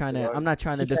 I'm not Smoke trying to. cigars. I'm not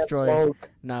trying to He can't destroy. smoke.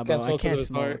 Nah, bro. Can't I smoke can't with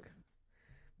his heart. smoke.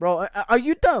 Bro, are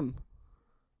you dumb?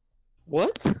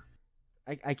 What?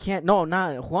 I can't. No,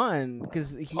 not Juan,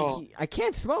 because Oh. I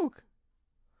can't smoke.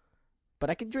 But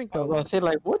I can drink I was though. gonna say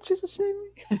like, what you just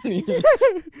saying?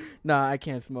 Nah, I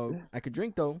can't smoke. I could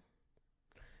drink though.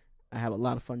 I have a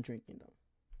lot of fun drinking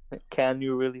though. Can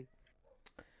you really?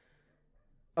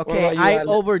 Okay, about you, I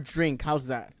Alex? overdrink. How's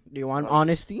that? Do you want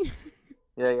honesty?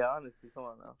 Yeah. Honestly, come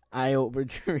on now. I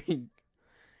overdrink.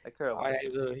 I care Oh, about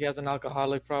yeah, he has an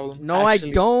alcoholic problem. No, Actually-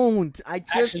 I don't. I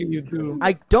just. Actually, you do.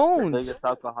 I The don't. biggest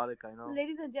alcoholic I know.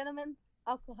 Ladies and gentlemen,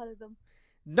 alcoholism.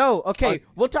 No. Okay,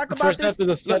 we'll talk about First this. step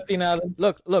is accepting Adam.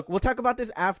 Look. We'll talk about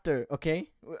this after. Okay,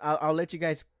 I'll let you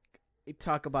guys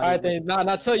talk about All right, it. then. Now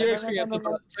tell your No, experience no, no.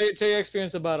 about tell your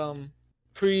experience about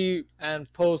pre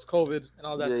and post COVID and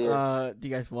all that Yeah, stuff. Do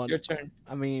you guys want? Your turn.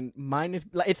 I mean, mine is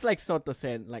like it's like Soto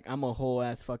said. Like I'm a whole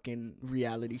ass fucking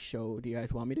reality show. Do you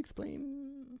guys want me to explain?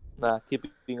 Nah,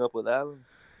 keeping up with Alan.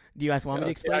 Do you guys want me to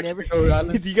Okay, explain actually, everything? no,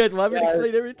 Alan. Do you guys want me to Yeah,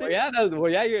 explain everything?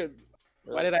 You're.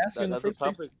 Why did I ask you in the That's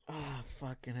first place? topic. Ah,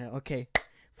 fucking hell. Okay,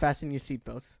 fasten your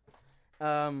seatbelts.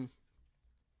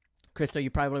 Crystal, you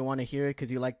probably want to hear it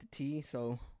because you like the tea.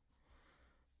 So,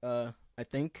 I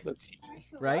think The tea.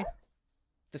 right.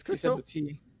 Does You said Crystal? the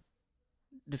tea.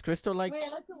 Does Crystal like Wait,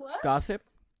 that's a what? gossip?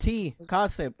 Tea,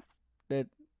 gossip. That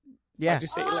yeah. Why'd you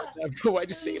say it like that, bro? Why'd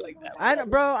you say it like that?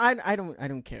 Bro. I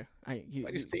don't care. Why'd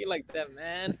you say it like that,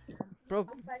 man? Bro,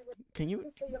 can you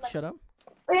shut up?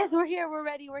 Yes, we're here. We're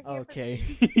ready. We're here. Okay.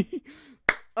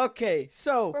 Okay.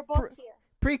 So We're both here.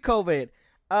 pre-COVID,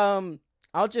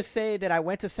 I'll just say that I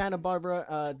went to Santa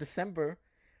Barbara, December,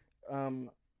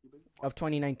 of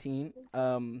 2019.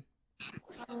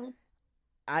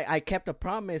 I kept a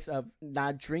promise of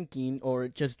not drinking or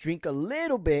just drink a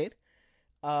little bit.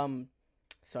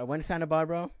 So I went to Santa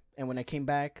Barbara, and when I came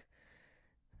back,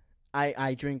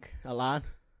 I drink a lot,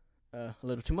 a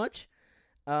little too much.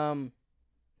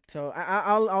 So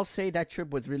I'll say that trip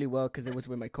was really well because it was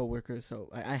with my coworkers, so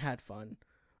I had fun.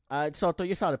 Soto,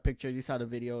 you saw the pictures, you saw the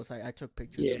videos. I took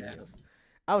pictures. Yeah. And videos.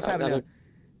 I was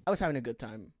having a good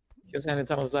time. He was having a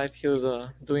time of his life. He was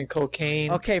doing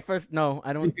cocaine. Okay, first, no,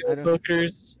 I don't.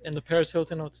 Hookers in the Paris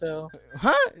Hilton Hotel.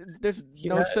 Huh? There's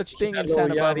no such thing in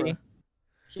Santa Barbara.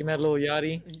 He met Lil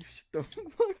Yachty. The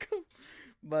fuck up.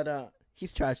 But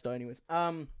he's trash though. Anyways,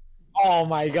 Oh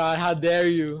my God! How dare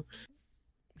you?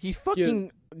 he's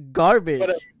fucking garbage.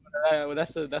 Whatever.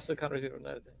 That's a conversation.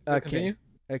 Another thing. Okay. Continue.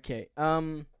 Okay.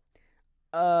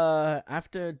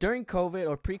 During COVID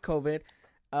or pre-COVID,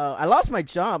 I lost my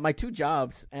job, my 2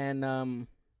 jobs, and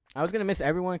I was gonna miss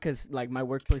everyone because like my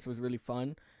workplace was really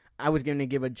fun. I was gonna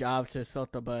give a job to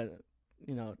Soto, but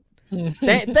you know,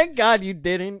 thank God you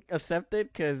didn't accept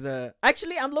it. Because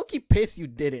actually, I'm low-key pissed you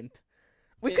didn't.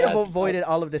 We could have avoided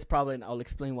all of this problem, and I'll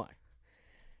explain why.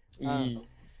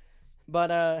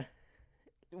 But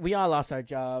we all lost our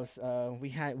jobs.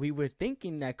 We were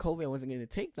thinking that COVID wasn't going to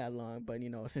take that long, but you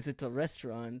know, since it's a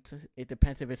restaurant, it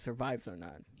depends if it survives or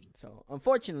not. So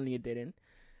unfortunately, it didn't.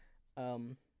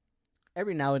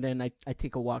 Every now and then, I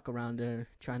take a walk around there,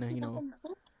 trying to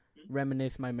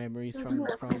reminisce my memories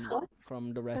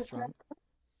from the restaurant.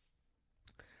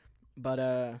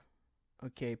 But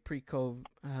okay,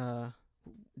 pre-COVID,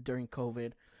 during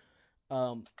COVID.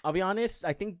 I'll be honest.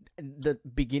 I think the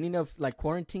beginning of like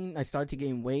quarantine, I started to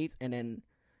gain weight, and then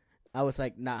I was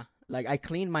like, nah. Like I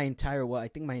cleaned my entire I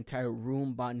think my entire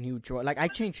room, bought new drawer. Like I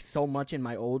changed so much in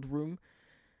my old room,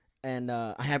 and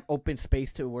I have open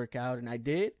space to work out, and I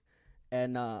did,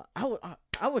 and I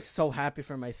was so happy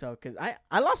for myself because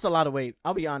I lost a lot of weight.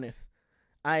 I'll be honest.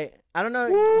 I don't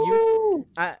know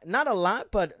not a lot,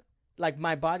 but like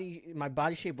my body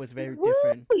shape was very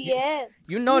different. Yes.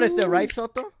 You noticed it, right,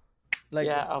 Soto? Like,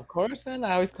 yeah, of course, man.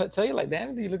 I always tell you, like,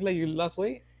 damn, you look like you lost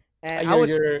weight. And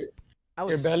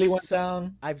Your belly went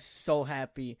down. I'm so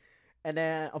happy. And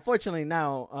then, unfortunately,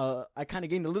 now I kind of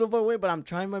gained a little bit of weight, but I'm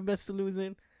trying my best to lose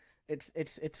it.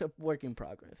 It's a work in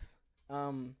progress.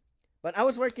 But I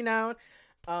was working out.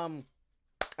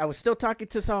 I was still talking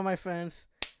to some of my friends.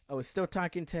 I was still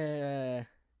talking to.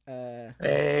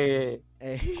 Hey.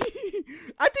 I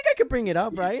think I could bring it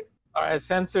up, right? All right,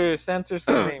 censor some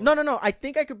names. No. I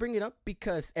think I could bring it up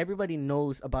because everybody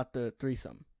knows about the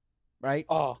threesome, right?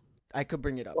 Oh, I could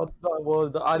bring it up. Well,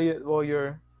 the audience,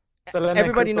 your Selene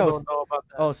everybody knows. Don't know about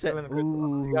that. Oh,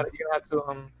 you gotta have to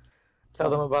tell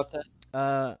them about that.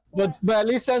 But at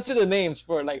least censor the names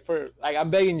for I'm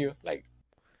begging you, like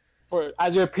for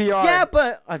as your PR. Yeah,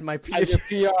 but as my PR, as your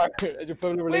PR, as your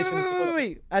public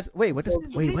relations.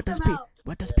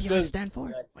 What does PR stand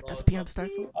for? What does PR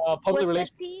stand for? Public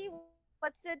relations.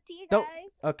 What's the T, guys?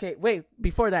 Okay, wait.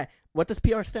 Before that, what does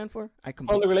PR stand for?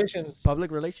 Public relations.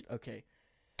 Public relations. Okay.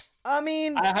 I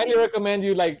mean, I highly recommend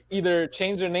you either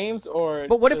change their names or.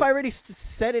 But what if I already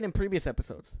said it in previous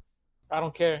episodes? I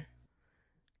don't care.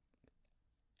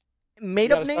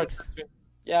 Made up names?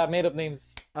 Yeah, made up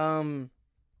names.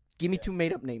 Give me 2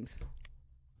 made up names.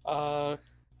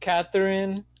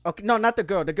 Catherine. Okay, no, not the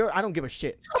girl. The girl, I don't give a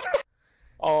shit.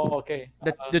 Oh, okay.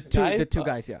 The two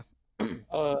guys, yeah.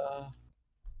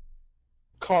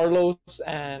 Carlos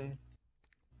and.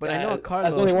 But I know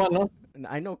Carlos. That's only one, no?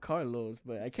 I know Carlos,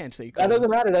 but I can't say Carlos.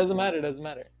 That doesn't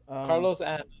matter. Carlos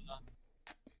and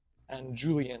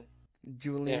Julian.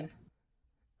 Julian.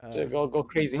 Yeah. Go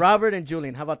crazy. Robert and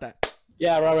Julian. How about that?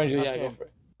 Yeah, Robert and Julian. Okay. Yeah, go for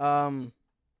it.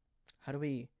 How do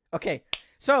we? Okay,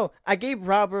 so I gave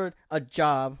Robert a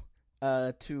job,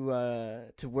 to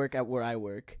work at where I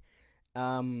work,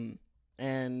 and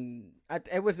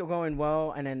it was going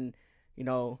well. And then,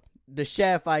 the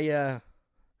chef,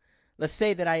 let's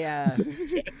say that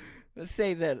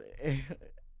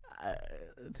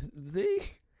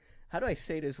how do I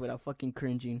say this without fucking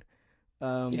cringing?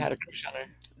 You had a crush on her.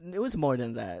 It was more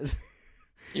than that.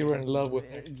 You were in love with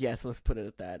her. Yes, let's put it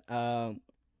at that.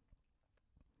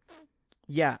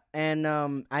 Yeah, and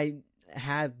I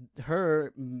had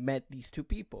her met these two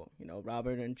people,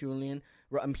 Robert and Julian.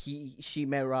 She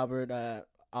met Robert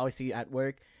obviously at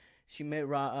work. She met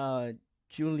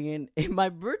Julian in my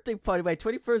birthday party, my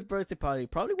 21st birthday party.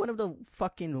 Probably one of the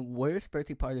fucking worst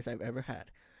birthday parties I've ever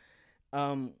had.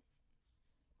 Long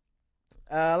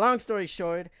story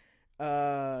short,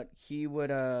 he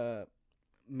would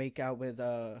make out with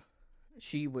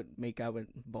she would make out with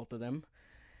both of them,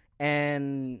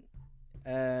 and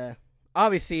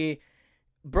obviously,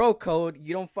 bro code,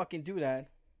 you don't fucking do that.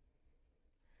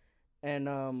 And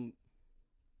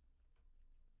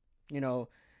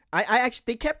I actually,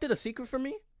 they kept it a secret from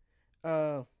me.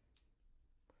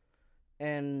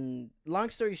 And long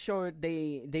story short,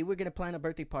 they were gonna plan a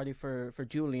birthday party for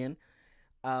Julian.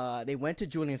 They went to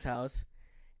Julian's house,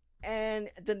 and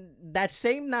that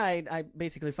same night, I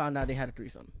basically found out they had a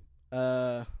threesome.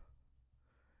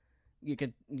 You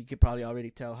could probably already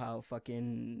tell how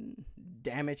fucking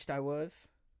damaged I was.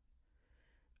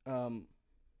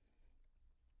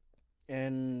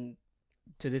 And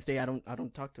to this day, I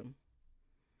don't talk to him.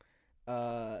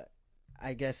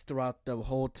 I guess throughout the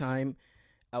whole time,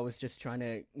 I was just trying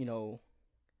to,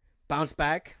 bounce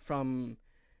back from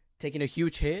taking a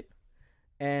huge hit,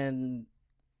 and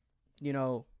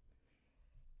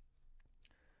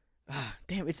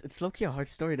damn, it's low-key a hard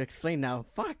story to explain now.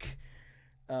 Fuck.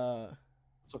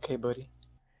 It's okay, buddy.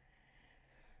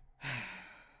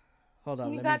 Hold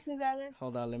on. You got this, Alex.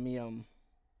 Hold on. Let me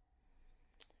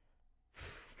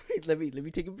let me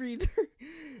take a breather.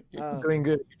 You're doing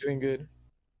good. You're doing good.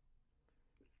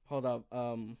 Hold up.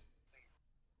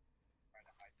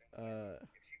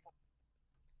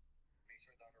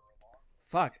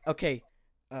 Fuck. Okay.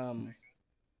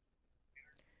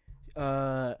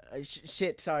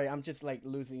 Shit. Sorry, I'm just like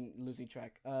losing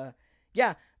track.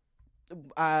 Yeah.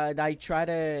 I try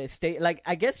to stay, like,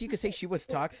 I guess you could say she was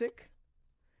toxic,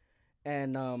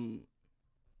 and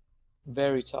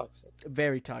very toxic.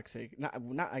 Very toxic.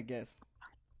 Not I guess.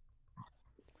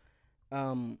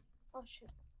 Oh shit.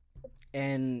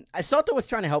 And Soto was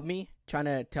trying to help me,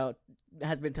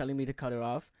 has been telling me to cut her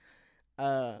off.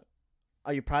 Are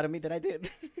you proud of me that I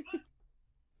did?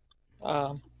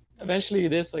 Eventually you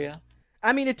did, so yeah.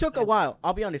 I mean, it took a while.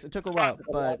 I'll be honest, it took a while,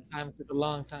 but it took a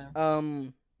long time.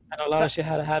 I know a lot of shit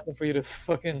had to happen for you to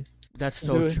fucking. That's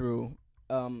so true.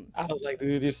 I was like,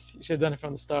 dude, you should have done it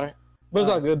from the start. But it's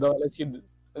all good though. It's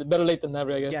better late than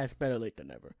never, I guess. Yeah, it's better late than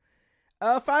never.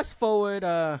 Fast forward.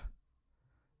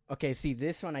 Okay, see,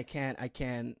 this one I can't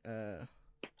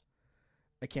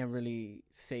really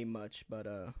say much, but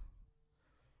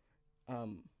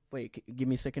wait, give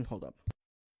me a second. Hold up.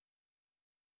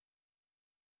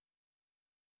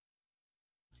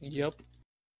 Yup.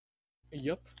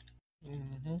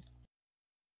 Mm-hmm.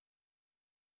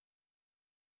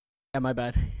 Yeah, my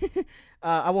bad.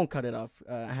 I won't cut it off.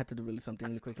 I had to do something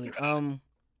really quickly.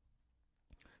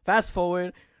 Fast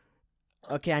forward.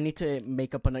 Okay, I need to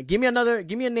make up give me a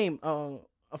name. A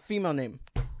female name.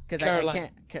 Cause I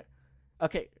can't.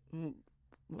 Okay.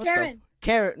 Karen.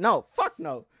 Karen. No. Fuck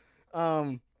no.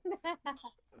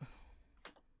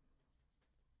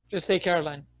 Just say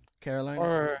Caroline. Caroline.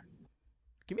 Or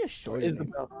give me a short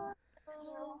name.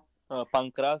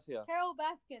 Pancracia. Carol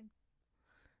Baskin.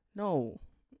 No.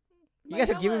 You guys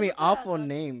are giving me awful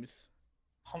names.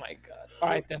 Oh my god.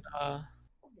 Alright then,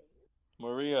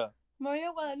 Maria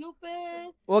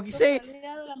Guadalupe. Well, you say.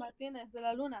 De la Martinez, de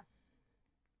la Luna.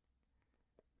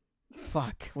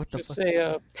 Fuck. What the fuck? Just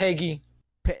say Peggy.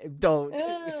 Don't.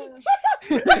 Call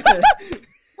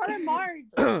her Marge.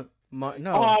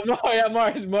 No. Oh no, yeah,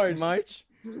 Marge. Marge.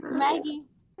 Maggie.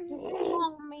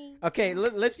 Okay,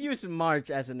 let's use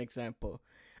Marge as an example.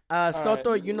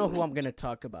 Soto, you know who I'm gonna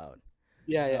talk about.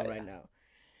 Yeah. Right now.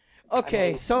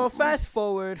 Okay, so fast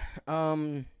forward.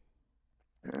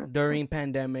 During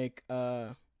pandemic.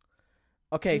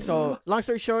 Okay, so long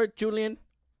story short, Julian,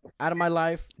 out of my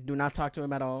life. Do not talk to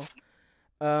him at all.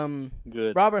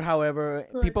 Good. Robert, however,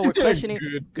 people were questioning.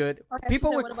 Good. Okay,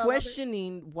 People so were what about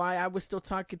questioning why I was still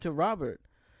talking to Robert.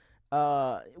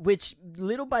 Which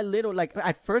little by little, like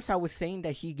at first I was saying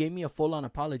that he gave me a full-on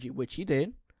apology, which he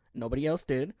did. Nobody else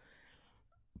did.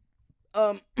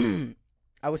 I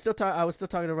was still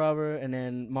talking to Robert, and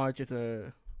then Marge is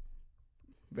a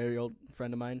very old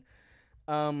friend of mine.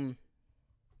 And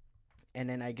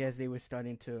then I guess they were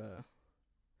starting to.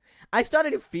 I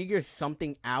started to figure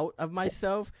something out of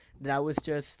myself that I was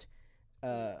just.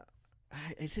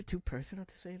 Is it too personal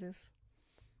to say this?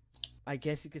 I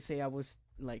guess you could say I was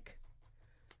like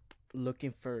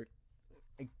looking for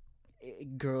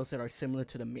girls that are similar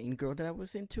to the main girl that I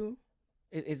was into.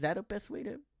 Is that a best way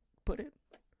to put it?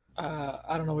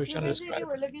 I don't know what you're trying to Basically, describe.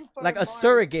 we're looking for Like a more.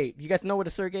 surrogate. You guys know what a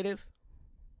surrogate is?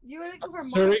 You were looking for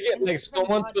more. Surrogate, like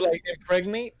someone to like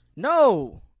impregnate.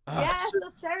 No. Yeah, it's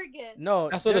a surrogate. No,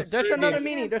 That's what a there's surrogate another is.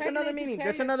 meaning. There's another Impregnate to meaning. carry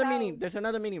There's another yourself. meaning. There's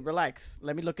another meaning. Relax.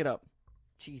 Let me look it up.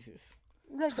 Jesus.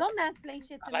 Look, don't mansplain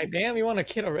shit to Like, me. damn, you want a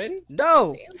kid already?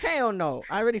 No. Hell no.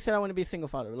 I already said I want to be a single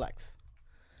father. Relax.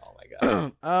 Oh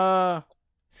my god.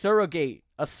 Surrogate.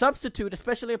 A substitute,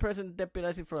 especially a person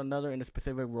deputizing for another in a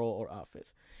specific role or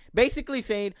office. Basically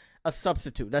saying a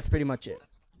substitute. That's pretty much it.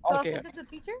 So Okay. is it the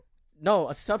teacher? No,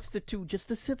 a substitute,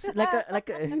 just a substitute. like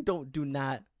a do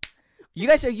not. You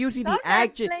guys are using the Don't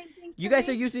adjective. mansplain things You to guys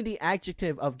me. are using the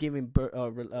adjective of giving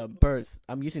birth.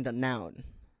 I'm using the noun,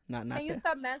 not Can you the.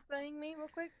 stop mansplaining me real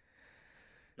quick?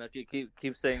 No,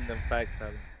 keep saying them facts,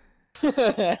 Adam.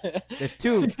 There's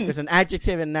two. There's an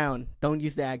adjective and noun. Don't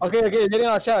use the adjective. Okay, you're getting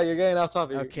off track. You're getting off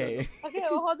topic. Okay. Okay,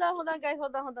 well, hold on, guys.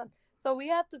 Hold on. So we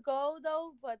have to go,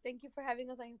 though, but thank you for having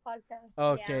us on your podcast.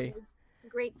 Okay. Yeah,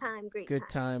 great time. Good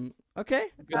time.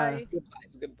 Okay. Good, Bye. good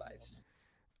vibes. Good vibes.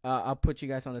 I'll put you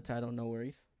guys on the title. No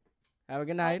worries. Have a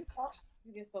good night.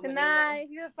 Good night.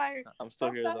 You just fired. I'm still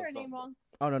Don't here. spell though, her so- name wrong.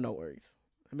 Oh no, no worries.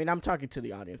 I mean, I'm talking to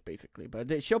the audience basically,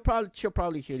 but she'll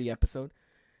probably hear the episode.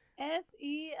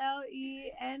 Selene.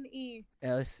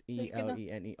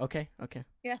 Selene. Okay.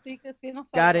 Yeah, so you can see no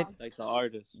Got it. Like the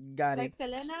artist. Got it. Like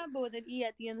Selena, but with an E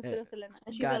at the end instead of Selena.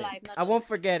 And she's Got alive. it. Not I dead. won't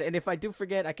forget, and if I do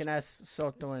forget, I can ask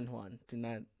Soto and Juan. Do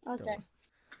not. Okay.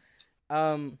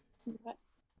 Don't.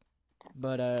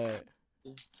 But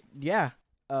yeah.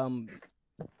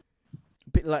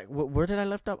 Like where did I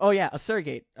left off? Oh yeah, a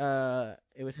surrogate.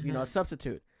 It was a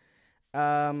substitute.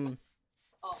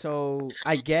 So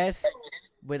I guess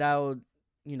without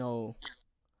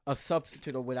a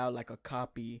substitute or without like a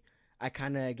copy, I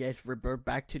kind of guess revert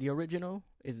back to the original.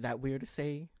 Is that weird to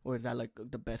say, or is that like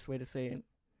the best way to say it?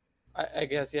 I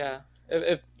guess yeah.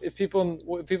 If people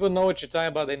know what you're talking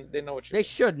about, they know what you're. They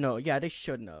should know. Yeah, they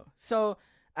should know. So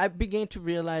I began to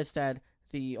realize that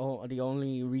the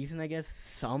only reason I guess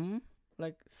some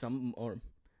or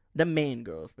the main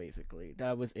girls basically that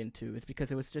I was into is because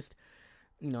it was just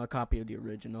a copy of the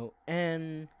original,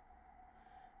 and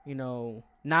now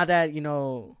that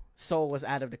Soul was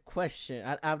out of the question,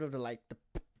 out of the like the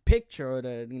picture or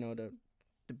the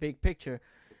the big picture,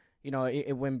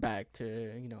 it went back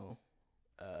to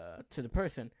to the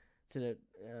person, to the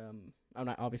I'm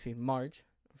not obviously Marge,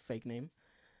 fake name.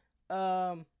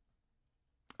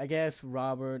 I guess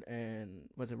Robert and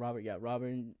Robert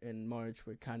and Marge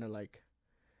were kind of like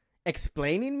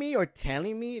explaining me or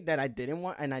telling me that I didn't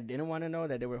want to know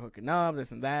that they were hooking up,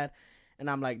 this and that, and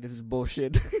I'm like, this is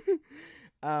bullshit.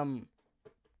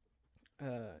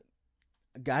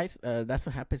 Guys, that's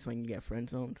what happens when you get friend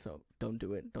zoned, so don't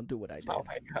do it. Don't do what I did. Oh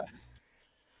my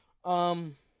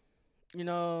god.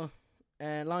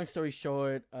 And long story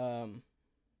short, I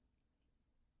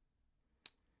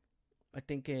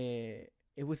think it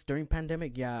was during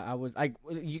pandemic. Yeah,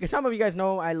 some of you guys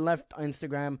know I left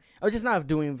Instagram. I was just not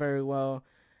doing very well.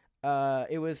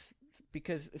 It was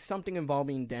because something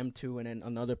involving them two and then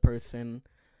another person,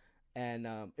 and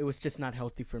it was just not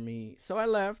healthy for me. So I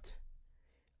left.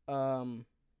 I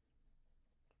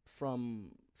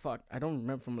don't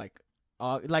remember, from like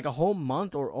a whole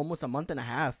month or almost a month and a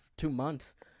half, 2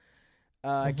 months.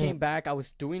 I came back. I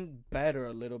was doing better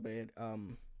a little bit.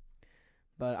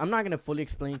 But I'm not gonna fully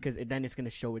explain because then it's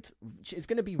gonna show it's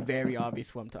gonna be very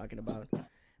obvious what I'm talking about.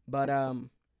 But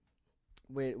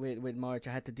with March,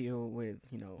 I had to deal with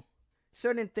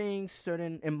certain things,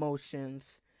 certain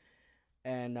emotions,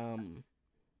 and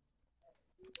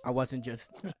I wasn't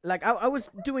just like I was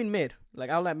doing mid.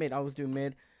 Like I'll admit I was doing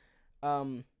mid.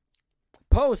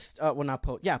 Post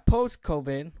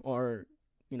COVID, or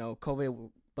COVID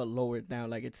but lowered now.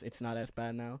 Like it's not as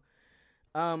bad now.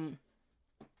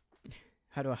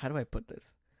 How do I put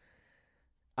this?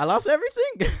 I lost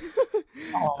everything.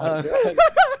 Oh my god.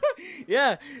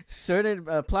 Yeah, certain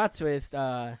plot twist.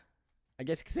 I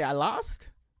guess you could say I lost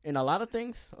in a lot of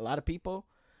things, a lot of people,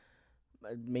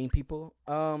 main people.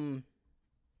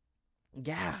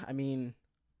 Yeah, I mean,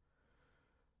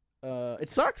 it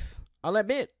sucks. I'll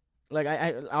admit. Like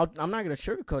I'm not gonna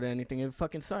sugarcoat anything. It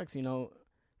fucking sucks,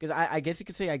 because I guess you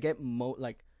could say I get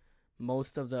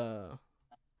most of the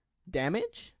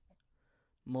damage,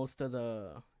 most of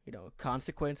the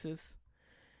consequences,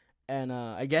 and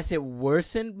I guess it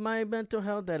worsened my mental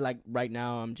health. That like right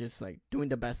now I'm just like doing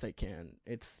the best I can.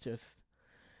 It's just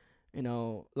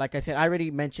like I said, I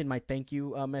already mentioned my thank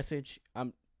you message.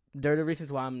 They're the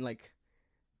reasons why I'm like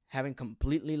haven't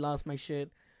completely lost my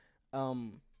shit.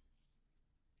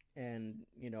 and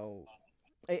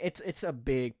it's a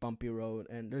big bumpy road,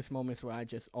 and there's moments where I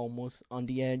just almost on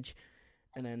the edge,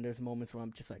 and then there's moments where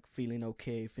I'm just like feeling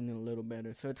okay, feeling a little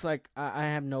better. So it's like I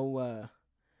have no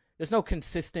there's no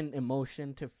consistent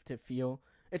emotion to feel.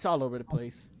 It's all over the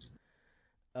place.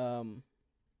 Um,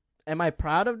 am I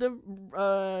proud of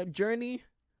the journey?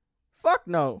 Fuck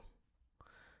no.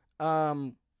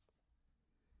 Um,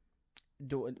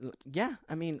 yeah.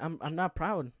 I mean, I'm not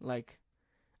proud. Like,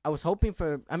 I was hoping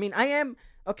for. I mean, I am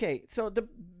okay. So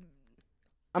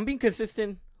I'm being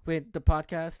consistent with the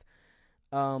podcast.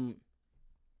 Um,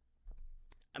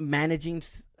 managing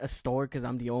a store because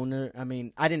I'm the owner. I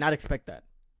mean, I did not expect that.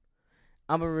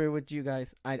 I'm real with you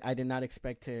guys. I did not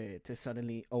expect to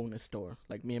suddenly own a store.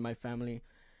 Like me and my family,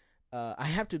 I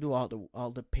have to do all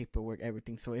the paperwork,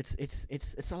 everything. So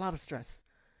it's a lot of stress.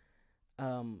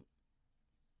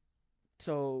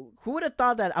 So who would have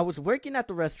thought that I was working at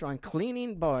the restaurant,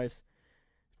 cleaning bars,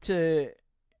 to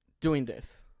doing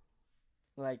this?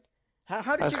 Like, how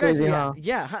did That's you guys crazy, react? huh?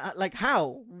 Yeah, like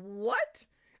how? What?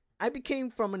 I became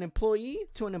from an employee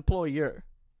to an employer.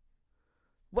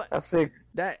 What? That's sick.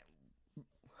 That?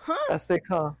 Huh? That's sick,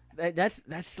 huh?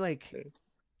 That's like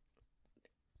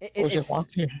Was just want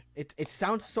to. it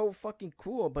sounds so fucking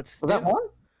cool, but still, Was that one?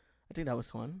 I think that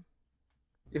was one.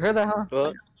 You heard that, huh?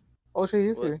 What? Oh shit,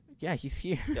 he's What? here. Yeah, he's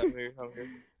here. Yeah, I'm here. I'm here.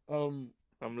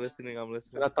 I'm listening.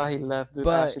 But I thought he left, dude. I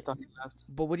But- actually thought he left.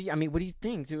 But what do you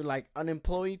think, dude? Like an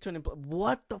employee to an employee?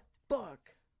 What the fuck?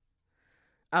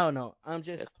 I don't know.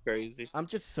 That's crazy. I'm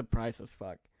just surprised as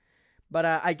fuck. But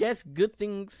I guess good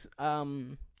things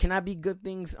cannot be good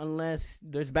things unless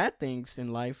there's bad things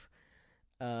in life.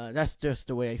 That's just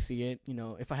the way I see it. You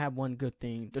know, if I have one good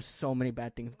thing, there's so many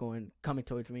bad things coming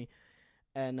towards me,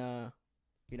 and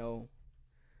you know,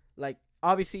 like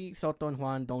obviously Soto and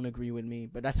Juan don't agree with me,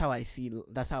 but that's how I see.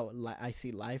 That's how I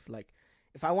see life. Like,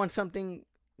 if I want something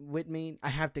with me, I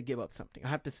have to give up something.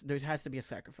 There has to be a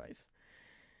sacrifice.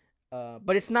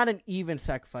 But it's not an even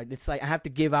sacrifice. It's like I have to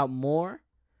give out more.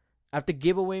 I have to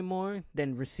give away more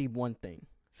than receive one thing.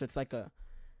 So it's like a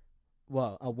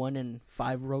 1 in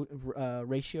 5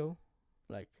 ratio.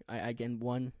 Like I gain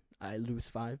 1, I lose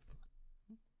 5.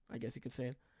 I guess you could say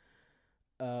it.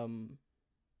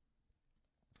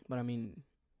 But I mean,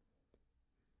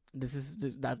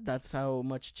 that's how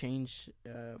much change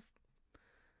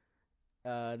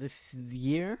this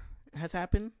year has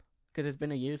happened, because it's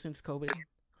been a year since COVID.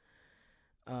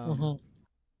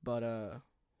 But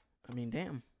I mean,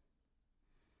 damn.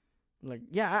 Like,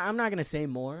 yeah, I'm not gonna say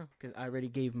more because I already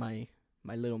gave my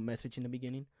little message in the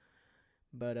beginning.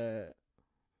 But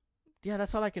yeah,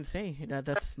 that's all I can say.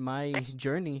 That's my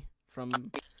journey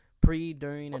from pre,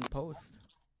 during, and post.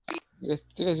 Do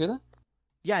you guys hear that?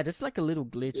 Yeah, there's like a little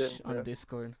glitch Yeah, on yeah.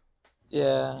 Discord.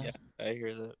 Yeah. Yeah, I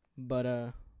hear that. But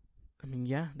I mean,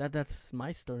 yeah, that's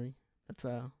my story. That's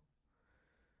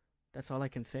all I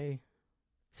can say.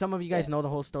 Some of you guys know the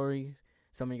whole story.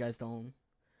 Some of you guys don't.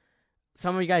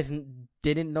 Some of you guys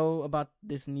didn't know about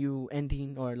this new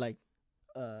ending or like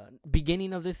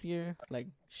beginning of this year, like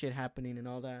shit happening and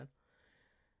all that.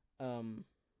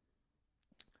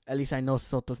 At least I know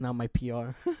Soto's now my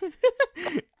PR.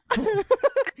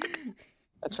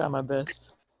 I try my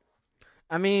best.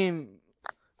 I mean,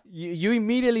 you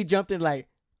immediately jumped in like,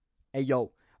 "Hey,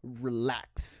 yo,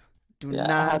 relax. Do Yeah, I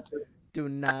not, had to. do I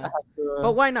not." had to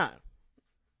But why not?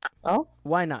 oh,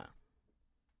 Why not?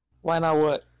 why not?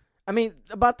 What? I mean,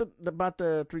 about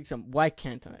the threesome. Why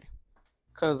can't I?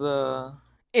 Cause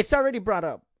It's already brought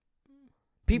up.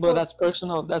 People. but that's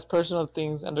personal. That's personal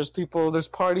things, and there's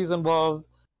parties involved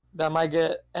that might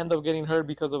end up getting hurt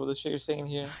because of the shit you're saying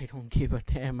here. I don't give a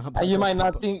damn about. And you those might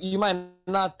not people.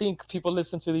 think people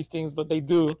listen to these things, but they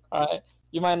do. All right.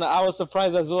 You might not. I was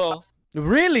surprised as well.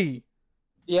 Really?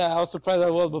 Yeah, I was surprised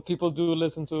as well, but people do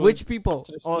listen to. Which people?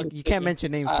 to the Oh, shit you you're can't saying.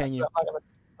 mention names, can you? I'm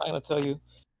not gonna tell you.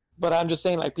 But I'm just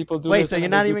saying, like, people do. Wait, listen so you're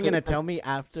and they not do even pay gonna attention. tell me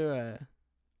after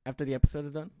the episode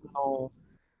is done? No,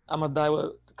 I'm gonna die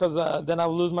with because then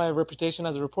I'll lose my reputation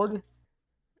as a reporter.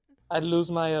 I'd lose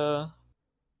my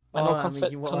my Oh, I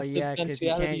mean, yeah, because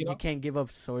confidentiality. you can't give up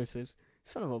sources.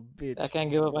 Son of a bitch. I can't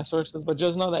give up my sources, but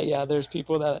just know that there's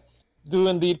people that do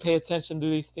indeed pay attention to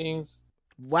these things.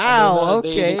 Wow. And they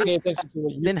pay Okay. attention to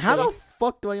what you Then how say. the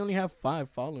fuck do I only have 5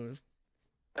 followers?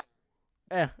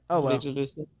 Oh well. They just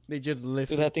listen. They just Dude,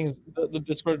 listen. that thing's the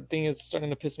Discord thing is starting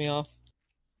to piss me off.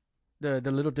 The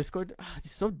little Discord.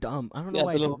 It's so dumb. I don't know Yeah,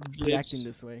 why the it's little glitch. reacting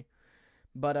this way.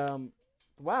 But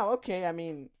wow. Okay. I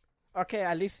mean, okay.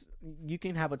 At least you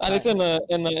can have a. At least in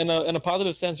a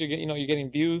positive sense, you're getting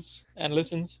views and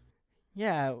listens.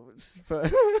 Yeah.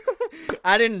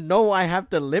 I didn't know I have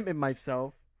to limit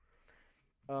myself.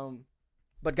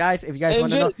 But guys, if you guys And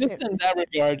want to know, just in that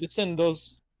regard,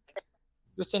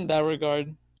 just in that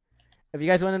regard. if you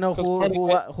guys want to know Because part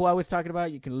of who I was talking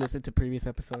about, you can listen to previous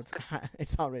episodes.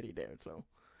 It's already there. So,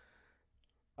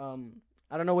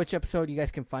 I don't know which episode you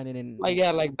guys can find it in. Like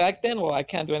yeah, like back then, well, I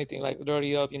can't do anything. Like it's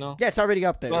already up, Yeah, it's already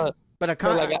up there. But I but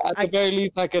can't. like at the very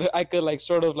least, I could like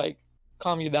sort of like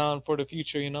calm you down for the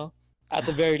future, you know. At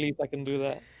the very least, I can do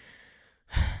that.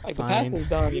 Like the past is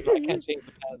done, you know. I can't change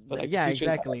the past, but like yeah, the future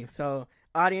exactly. So,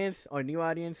 audience or new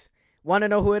audience, want to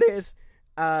know who it is?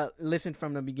 Listen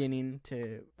from the beginning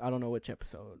to I don't know which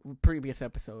episode, previous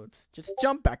episodes. Just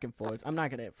jump back and forth. I'm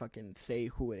not gonna fucking say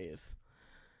who it is.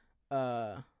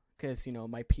 Because you know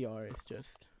my PR is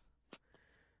just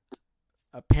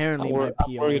apparently my PR.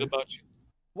 I'm worried about you.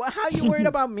 What? How you worried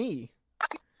about me?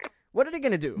 What are they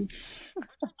gonna do?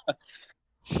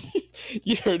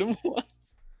 You heard him.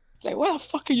 Like, why the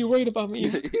fuck are you worried about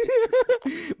me?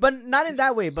 But not in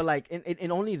that way. But like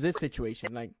in only this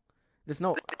situation, like there's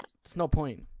no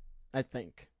point. I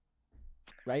think,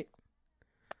 right?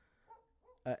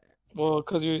 Well,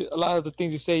 because a lot of the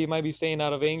things you say, you might be saying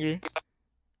out of anger.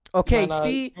 Okay,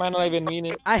 might not even mean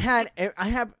it. I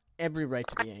have every right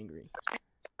to be angry.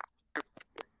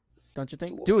 Don't you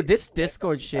think, dude? This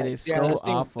Discord shit is so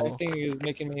awful. That thing is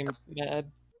making me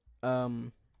mad.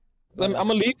 I'm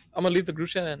gonna leave the group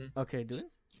chat and okay, do it.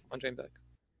 I'll join back.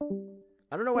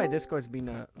 I don't know why Discord's being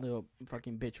a little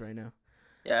fucking bitch right now.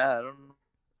 Yeah, I don't know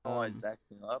why it's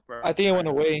acting up. I think it went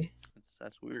away.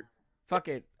 That's weird. Fuck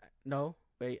it. No,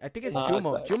 wait. I think it's Nah,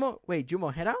 Jumo.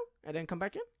 Jumo, head out and then come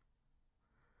back in.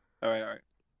 All right.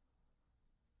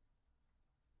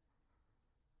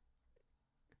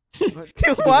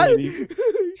 What?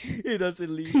 He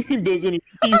doesn't leave. He doesn't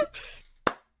leave.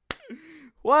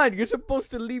 What? You're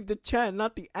supposed to leave the chat,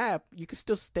 not the app. You can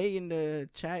still stay in the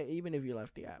chat even if you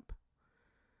left the app.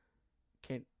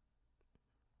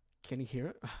 Can you hear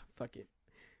it? Fuck it.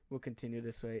 We'll continue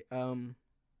this way.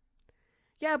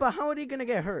 Yeah, but how are they gonna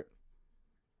get hurt?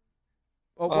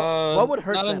 Or what would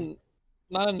hurt them?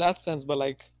 Not in that sense, but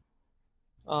like,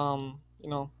 you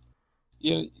know,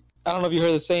 I don't know if you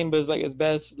heard the saying, but it's like it's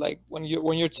best like when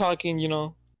you're talking, you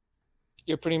know,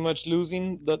 you're pretty much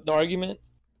losing the argument.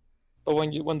 But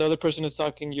when the other person is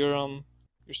talking,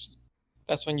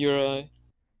 that's when you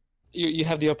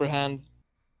have the upper hand.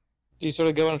 Do you sort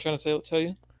of get what I'm trying to tell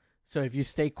you? So if you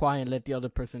stay quiet and let the other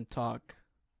person talk,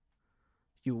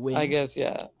 you win. I guess,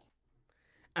 yeah.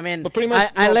 I mean, but pretty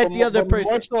much, I let the other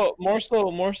person. More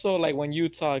so, like when you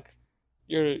talk,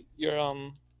 you're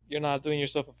not doing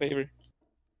yourself a favor.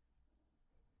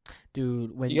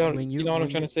 Dude, you know what I'm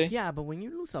trying to say? Yeah, but when you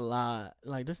lose a lot,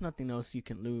 like there's nothing else you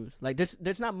can lose. Like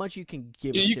there's not much you can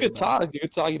give. You could talk. You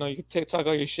could talk. You know, you could talk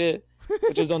all your shit,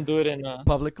 but just don't do it in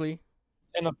publicly.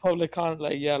 In a public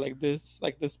like this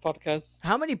podcast.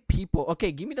 How many people?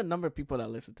 Okay, give me the number of people that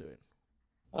listen to it.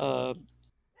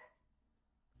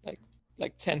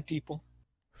 Like 10 people.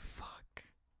 Fuck.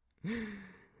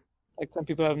 Like 10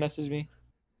 people have messaged me.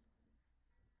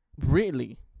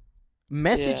 Really?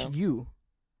 Message you?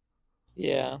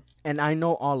 Yeah. And I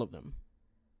know all of them.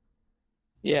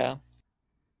 Yeah.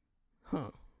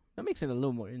 Huh. That makes it a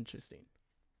little more interesting.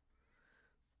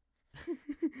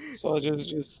 So I'm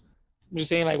just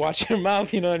saying, like, watch your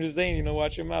mouth. You know, I'm just saying, you know,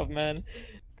 watch your mouth, man,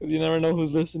 because you never know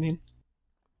who's listening.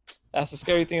 That's the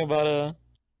scary thing about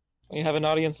when you have an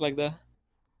audience like that.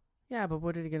 Yeah, but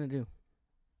what are they gonna do?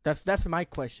 That's my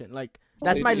question. Like,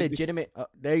 that's my legitimate.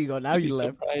 There you go. Now you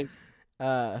left. Surprised.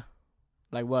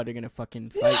 Like what? They're gonna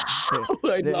fucking fight?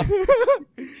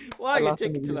 Why are you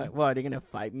taking too long? What? They're gonna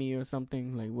fight me or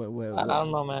something? Like what? I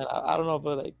don't know, man. I don't know,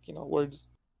 but like, you know, words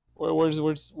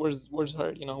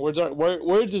hurt. You know,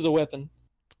 words is a weapon.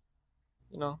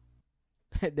 You know.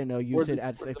 Then they'll use it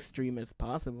as extreme as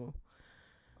possible.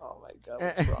 Oh my god,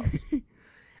 what's wrong?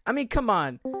 I mean, come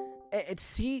on. I'm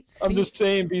just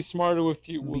saying, be smarter with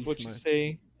what you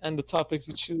say and the topics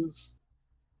you choose.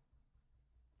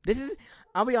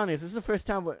 I'll be honest, this is the first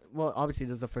time, well, obviously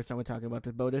this is the first time we're talking about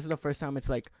this, but this is the first time it's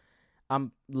like,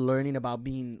 I'm learning about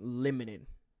being limited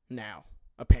now,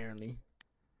 apparently.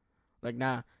 Like,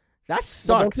 nah, that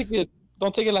sucks.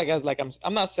 Don't take it like as like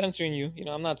I'm not censoring you, you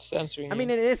know, I'm not censoring you. I mean,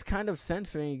 it is kind of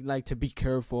censoring, like, to be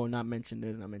careful and not mention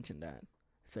this, not mention that.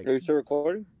 It's like, are you still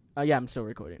recording? Yeah, I'm still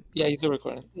recording. Yeah, you're still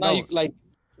recording. No, you, like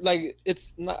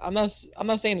it's not. I'm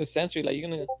not saying the censor. Like you're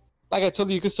gonna, like I told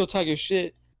you, you can still talk your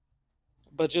shit,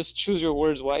 but just choose your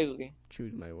words wisely.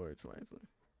 Choose my words wisely.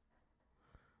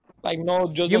 Like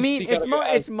no, just you mean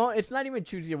it's more. It's not even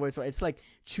choose your words wisely. It's like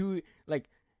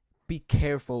be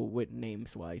careful with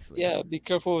names wisely. Yeah, be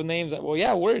careful with names. Well,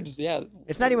 yeah, words. Yeah,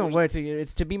 it's not even words.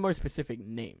 It's to be more specific.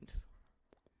 Names.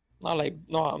 Not like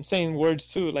no, I'm saying words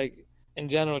too. Like in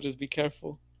general, just be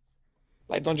careful.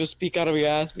 Like don't just speak out of your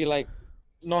ass. Be like,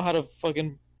 know how to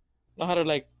fucking know how to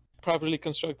like properly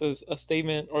construct a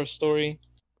statement or a story.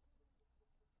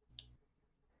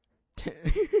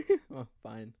 Oh,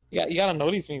 fine. You gotta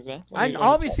know these things, man. I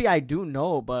obviously I do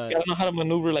know, but you gotta know how to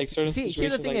maneuver like certain see, situations.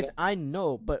 here's the thing: like is that. I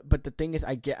know, but the thing is,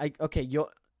 okay,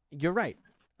 you're right.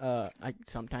 I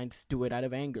sometimes do it out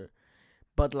of anger,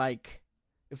 but like,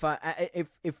 if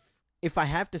I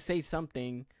have to say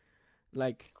something,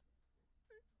 like,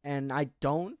 and I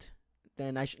don't,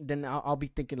 then I'll be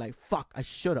thinking like, fuck, I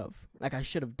should have, like, I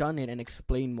should have done it and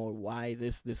explained more why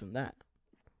this and that,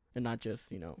 and not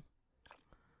just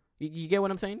you get what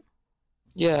I'm saying?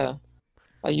 Yeah,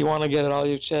 like you want to get it all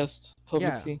your chest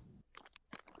publicly.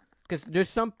 Because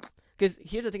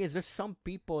here's the thing: is there's some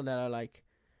people that are like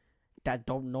that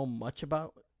don't know much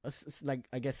about like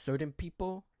I guess certain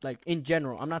people, like in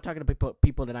general. I'm not talking to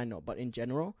people that I know, but in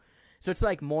general. So it's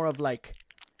like more of like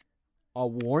a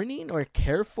warning or a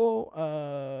careful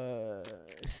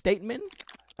statement,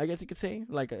 I guess you could say,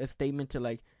 like a statement to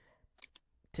like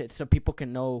so people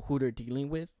can know who they're dealing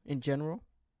with in general.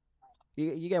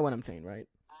 You get what I'm saying, right?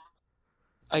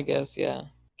 I guess, yeah.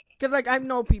 Because like I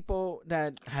know people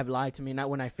that have lied to me, not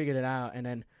when I figured it out, and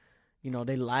then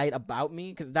they lied about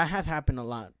me, because that has happened a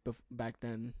lot back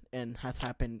then and has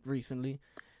happened recently.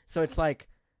 So it's like,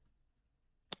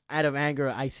 out of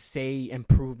anger, I say and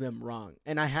prove them wrong.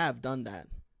 And I have done that.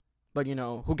 But,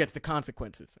 who gets the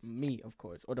consequences? Me, of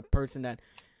course. Or the person that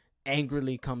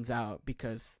angrily comes out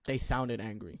because they sounded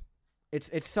angry.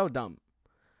 It's so dumb.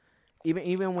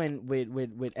 Even when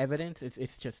with evidence,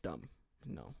 it's just dumb.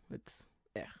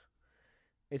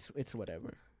 It's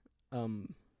whatever.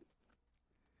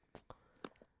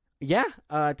 Yeah,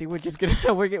 I think we're just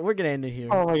gonna we're gonna end it here.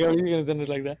 Oh my god, you're gonna end it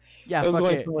like that? Yeah, it was fuck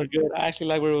going it. somewhere good. I actually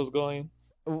like where it was going.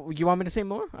 You want me to say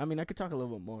more? I mean, I could talk a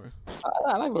little bit more.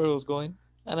 I like where it was going,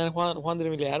 and then Juan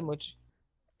didn't really add much.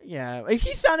 Yeah,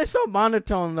 he sounded so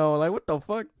monotone though. Like, what the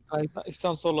fuck? He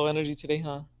sounds so low energy today,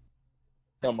 huh?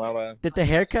 No, my bad. Did the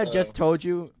haircut just told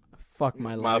you? Fuck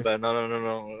my life. My bad.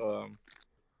 No.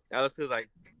 That was because like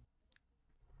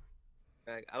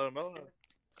I don't know.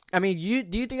 I mean,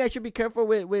 do you think I should be careful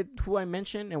with who I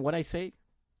mention and what I say?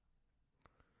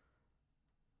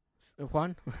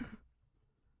 Juan,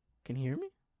 can you hear me?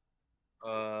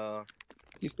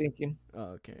 He's thinking.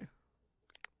 Oh, okay.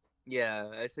 Yeah,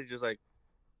 I said just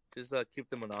keep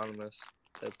them anonymous.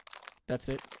 That's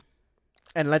it.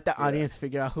 And let the audience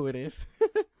figure out who it is.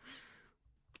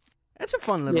 That's a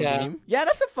fun little game. Yeah,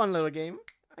 that's a fun little game.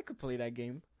 I could play that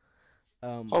game.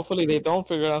 Hopefully they don't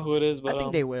figure out who it is, but I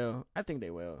think they will.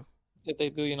 If they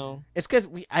do, it's because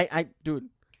dude,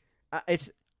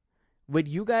 it's with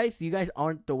you guys. You guys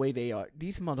aren't the way they are.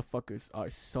 These motherfuckers are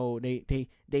so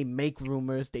they make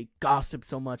rumors, they gossip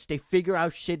so much, they figure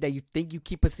out shit that you think you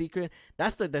keep a secret.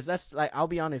 That's like, I'll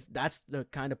be honest, that's the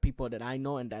kind of people that I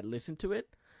know and that listen to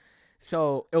it.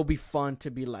 So it'll be fun to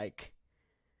be like,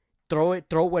 throw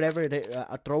whatever Dude,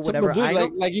 I know.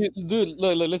 like you, dude,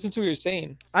 look, listen to what you're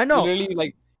saying. I know.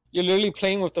 You're literally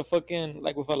playing with the fucking,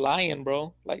 like, with a lion,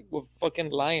 bro. Like, with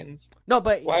fucking lions. No,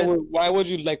 but why would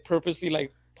you like purposely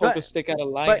like poke a stick at a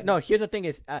lion? But no, here's the thing: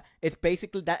 is it's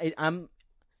basically that I'm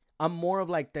more of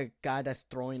like the guy that's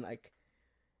throwing, like,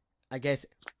 I guess,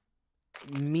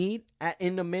 meat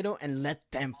in the middle and let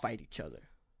them fight each other.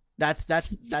 That's the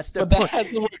but point. That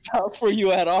hasn't worked out for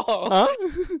you at all. Huh?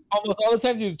 Almost all the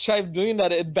times you try doing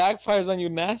that, it backfires on you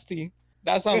nasty.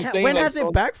 That's what I'm saying. When like, has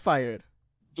it backfired?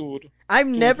 Dude. I've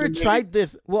never tried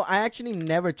this. Well, I actually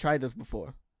never tried this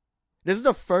before. This is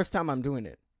the first time I'm doing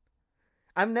it.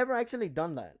 I've never actually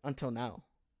done that until now.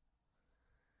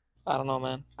 I don't know,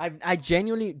 man. I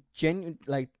genuinely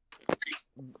like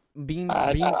being.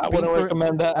 I wouldn't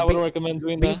recommend that. I wouldn't recommend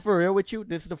doing that. Being for real with you,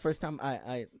 this is the first time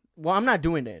well, I'm not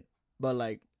doing it, but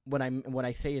like what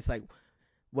I say is like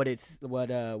what it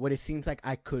seems like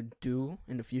I could do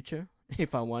in the future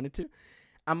if I wanted to.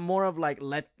 I'm more of like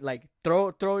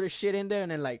throw the shit in there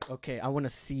and then like, okay, I want to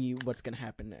see what's gonna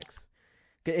happen next.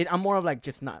 I'm more of like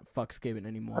just not fucks given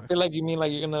anymore. I feel like you mean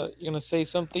like you're gonna say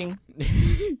something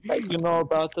like you know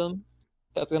about them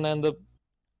that's gonna end up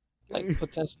like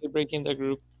potentially breaking their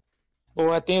group. But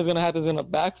what I think is gonna happen is gonna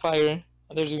backfire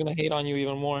and they're just gonna hate on you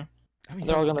even more. I mean,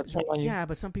 they're all gonna turn on you. Yeah,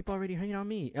 but some people already hate on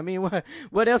me. I mean,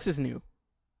 what else is new?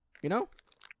 You know?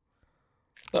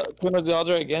 The odds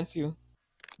are against you.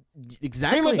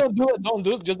 Exactly. Pretty much don't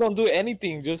do it. Just don't do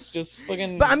anything. Just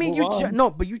fucking. But I mean,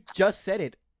 but you just said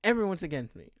it. Everyone's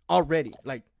against me already.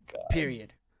 Like, God.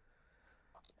 Period.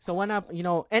 So why not?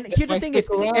 And here's the thing is,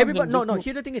 everybody. No.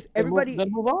 Here's the thing is, everybody.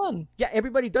 Then move on. Yeah,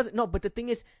 everybody does it. No, but the thing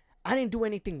is, I didn't do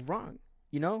anything wrong.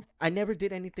 You know, I never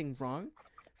did anything wrong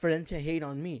for them to hate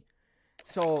on me.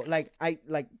 So like I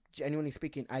like genuinely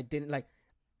speaking, I didn't like.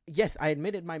 Yes, I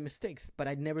admitted my mistakes, but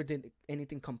I never did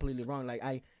anything completely wrong. Like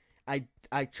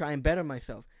I try and better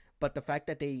myself. But the fact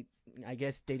that I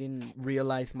guess they didn't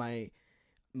realize my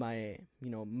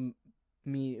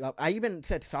me. I even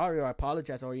said sorry or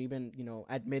apologized or even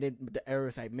admitted the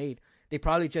errors I made. They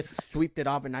probably just swept it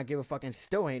off and not give a fuck and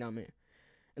still hate on me.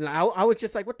 And I was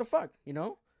just like, what the fuck,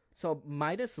 So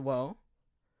might as well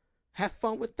have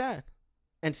fun with that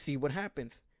and see what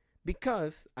happens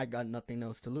because I got nothing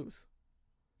else to lose.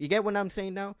 You get what I'm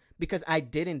saying now? Because I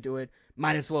didn't do it,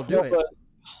 might as well do it. But...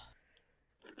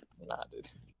 Nah, dude.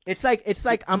 It's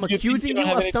like I'm accusing you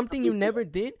of something you never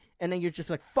do. did, and then you're just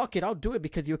like, fuck it, I'll do it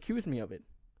because you accused me of it.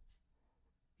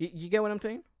 You get what I'm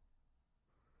saying?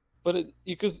 But I don't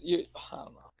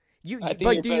know.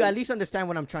 But do you at least understand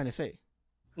what I'm trying to say?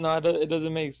 No, it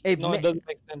doesn't make sense. It doesn't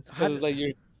make sense because it's like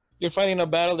you're fighting a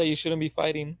battle that you shouldn't be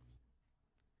fighting.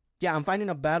 Yeah, I'm fighting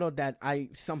a battle that I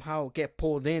somehow get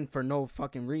pulled in for no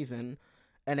fucking reason,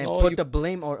 and then put the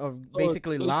blame or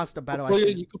basically lost the battle.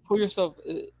 You could pull yourself.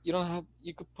 You don't have.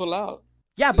 You could pull out.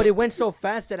 Yeah, but it went so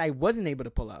fast that I wasn't able to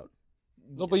pull out.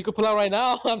 No, but you could pull out right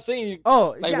now. I'm saying.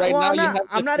 Yeah. Right now,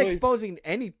 I'm not exposing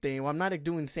anything. I'm not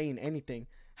saying anything.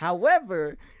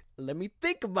 However, let me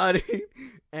think about it,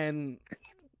 and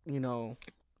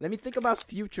let me think about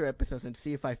future episodes and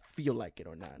see if I feel like it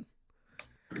or not.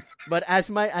 But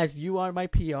as you are my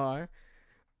PR,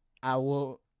 I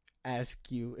will ask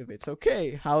you if it's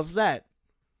okay. How's that?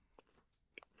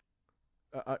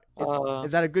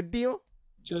 Is that a good deal?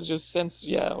 Just since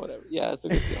whatever. Yeah, it's a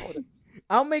good deal.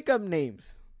 I'll make up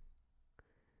names.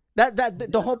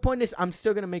 The whole point is I'm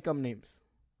still gonna make up names.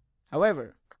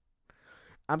 However,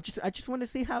 I just want to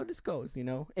see how this goes.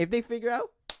 If they figure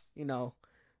out,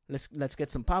 let's get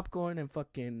some popcorn and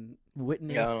fucking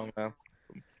witness. Yeah, I don't know.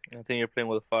 I think you're playing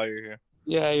with fire here.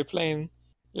 Yeah, you're playing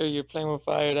with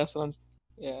fire. That's what I'm.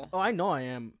 Yeah. Oh, I know I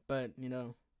am, but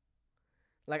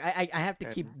like I have to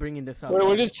keep bringing this up.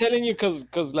 We're just telling you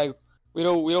because like we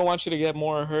don't want you to get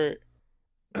more hurt.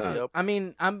 Yep. I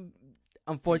mean, I'm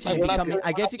unfortunately becoming.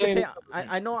 I guess you could say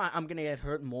I know I'm gonna get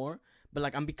hurt more, but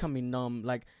like I'm becoming numb.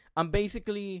 Like I'm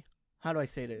basically, how do I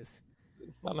say this?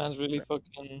 My man's really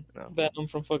fucking Venom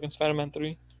from fucking Spider-Man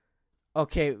 3.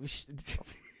 Okay.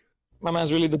 My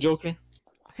man's really the Joker.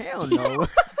 Hell no.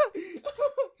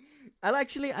 I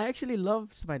actually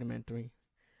love Spider-Man 3.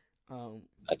 I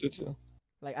do too.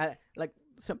 Like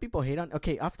some people hate on.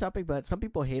 Okay, off topic, but some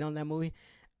people hate on that movie.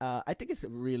 I think it's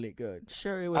really good.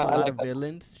 Sure, it was a lot of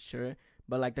villains, sure,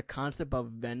 but like the concept of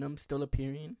Venom still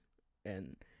appearing,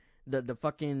 and the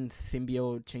fucking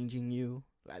symbiote changing you,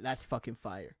 that's fucking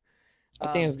fire.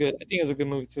 I think it's good. I think it's a good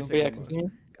movie too. But yeah, continue.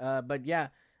 But yeah,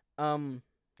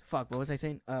 fuck, what was I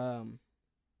saying? About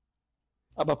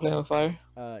playing with fire?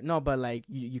 No, but like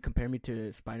you compare me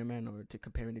to Spider-Man or to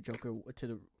compare me to Joker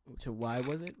to why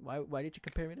was it? Why did you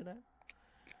compare me to that?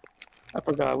 I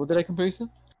forgot. What did I compare you to?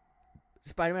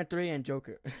 Spider-Man 3 and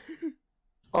Joker.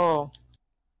 Oh,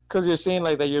 because you're saying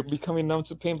like that you're becoming numb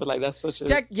to pain, but like that's such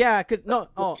a yeah. Cause no,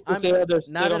 they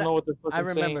don't know what they're fucking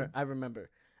saying. I remember.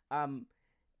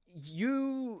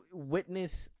 You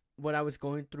witnessed what I was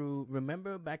going through.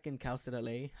 Remember back in Cal State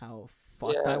LA, how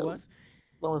fucked I was?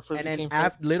 And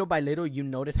then little by little, you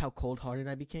noticed how cold-hearted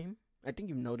I became. I think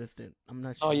you noticed it. I'm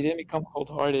not sure. Oh, you didn't become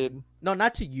cold-hearted. No,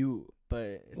 not to you,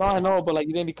 but... No, I know, but like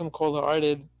you didn't become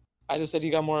cold-hearted. I just said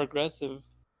you got more aggressive.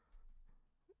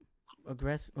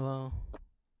 Aggressive? Well...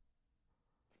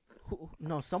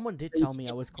 No, someone did tell me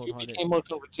I was cold-hearted. You became more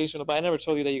confrontational, but I never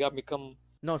told you that you got become...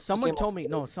 No, someone told me.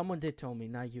 No, someone did tell me,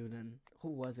 not you then. Who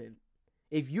was it?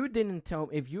 If you were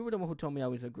the one who told me I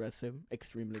was aggressive,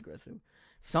 extremely aggressive,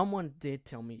 someone did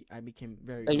tell me I became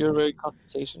very... That you're very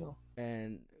confrontational.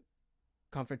 And...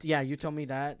 Yeah, you told me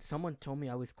that. Someone told me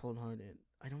I was cold-hearted.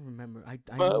 I don't remember.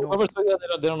 Whoever told you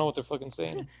that, they don't know what they're fucking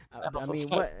saying. I mean,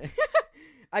 what...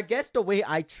 I guess the way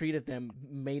I treated them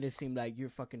made it seem like you're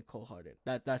fucking cold-hearted.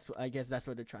 I guess that's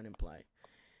what they're trying to imply.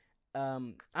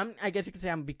 I guess you could say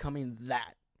I'm becoming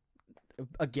that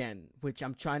again, which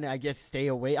I'm trying to, I guess, stay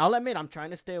away. I'll admit I'm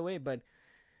trying to stay away, but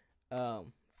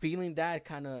feeling that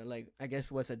kind of like, I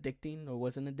guess, was addicting or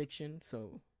was an addiction.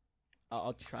 So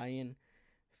I'll try and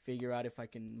figure out if I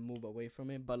can move away from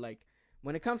it. But like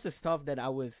when it comes to stuff that I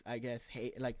was, I guess,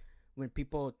 like when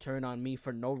people turn on me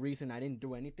for no reason, I didn't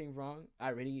do anything wrong. I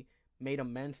already made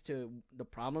amends to the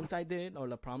problems I did or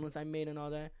the problems I made and all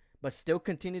that. But still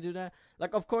continue to do that.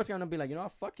 Like, of course, you're gonna be like,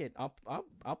 fuck it.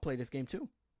 I'll play this game too.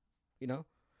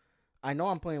 I know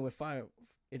I'm playing with fire.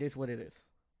 It is what it is.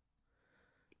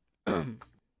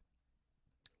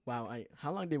 Wow.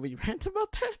 How long did we rant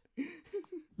about that? Yeah,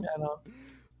 I know.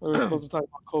 We were supposed to talk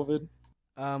about COVID.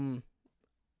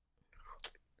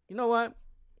 You know what?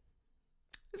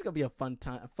 It's gonna be a fun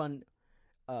time.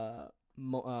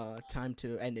 Time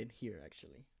to end it here.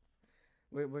 Actually,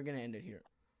 we're gonna end it here.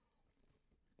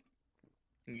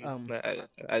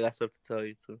 I got stuff to tell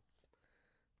you too.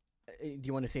 Do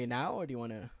you want to say it now or do you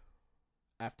want to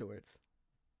afterwards?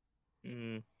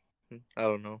 I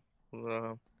don't know.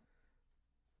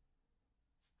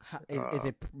 Is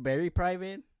it very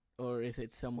private or is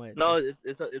it somewhat? No,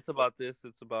 it's about this.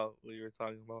 It's about what you were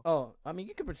talking about. Oh, I mean,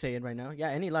 you can say it right now. Yeah.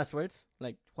 Any last words?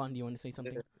 Like Juan, do you want to say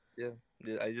something? Yeah.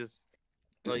 I just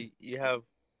no. You have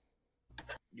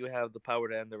the power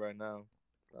to end it right now.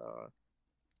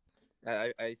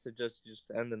 I suggest you just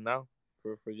end it now.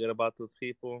 Forget about those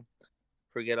people.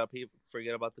 Forget about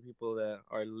the people that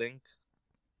are linked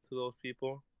to those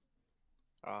people.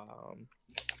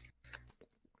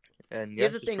 And yeah,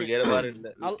 just forget about it.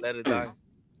 Let it die.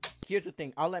 Here's the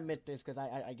thing. I'll admit this because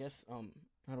I guess I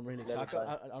don't really I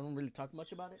don't really talk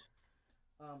much about it.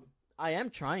 I am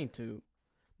trying to,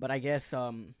 but I guess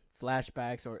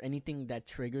flashbacks or anything that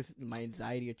triggers my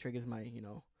anxiety or triggers my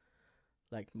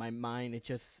like my mind,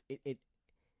 it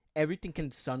everything can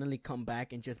suddenly come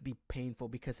back and just be painful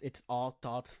because it's all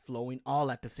thoughts flowing all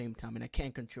at the same time and I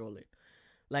can't control it.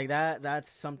 Like that's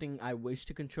something I wish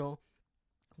to control.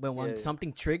 But when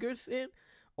something triggers it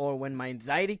or when my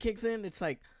anxiety kicks in, it's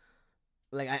like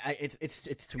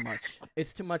it's too much.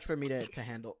 It's too much for me to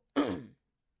handle.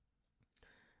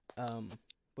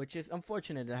 Which is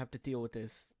unfortunate that I have to deal with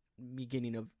this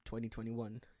beginning of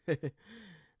 2021.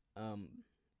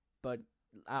 But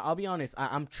I'll be honest.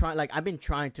 I'm trying. Like I've been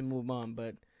trying to move on,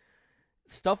 but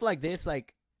stuff like this,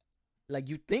 like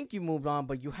you think you moved on,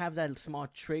 but you have that small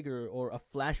trigger or a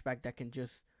flashback that can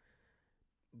just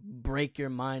break your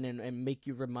mind and make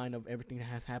you remind of everything that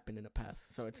has happened in the past.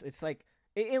 So it's like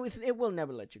it will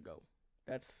never let you go.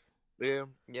 That's I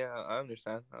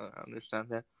understand. I understand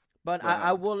that. But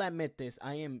I will admit this.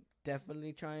 I am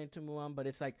definitely trying to move on, but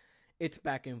it's like it's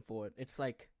back and forth. It's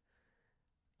like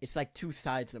two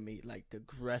sides of me, like the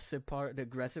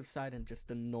aggressive side, and just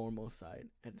the normal side.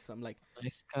 And so I'm like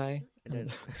nice guy, and then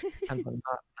and the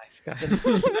not nice guy.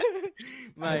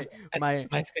 my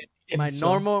nice guy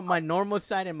my normal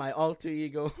side and my alter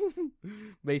ego,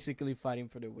 basically fighting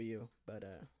for the wheel. But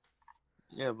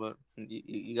yeah, but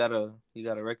you gotta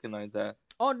recognize that.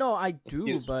 Oh no, I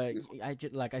do, but I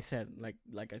just like I said,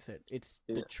 it's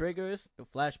the triggers, the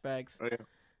flashbacks,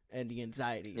 and the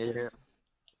anxiety.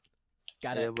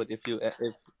 But if you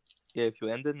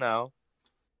end it now,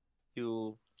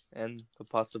 you end the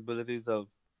possibilities of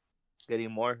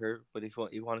getting more hurt. But if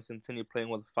you want to continue playing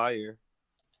with fire,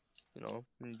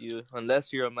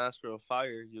 unless you're a master of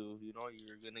fire, you're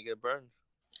gonna get burned.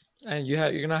 And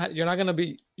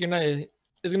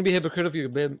it's gonna be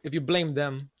hypocritical if you blame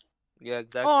them. Yeah,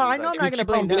 exactly. Oh, I know I'm not gonna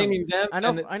blame them.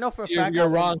 I know for a fact you're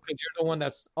wrong because you're the one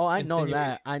that's. Oh, I know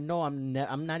that. I know I'm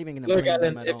not even gonna blame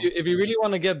them at all. If you really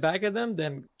want to get back at them,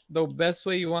 then the best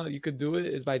way you could do it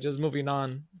is by just moving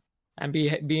on, and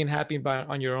being happy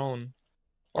on your own,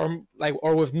 or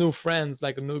with new friends,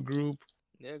 like a new group.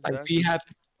 Yeah, exactly. Like be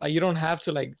happy. Like you don't have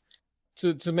to like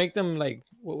to make them like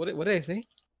what did I say?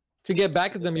 To get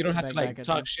back at them, you don't have to like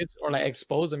talk shit or like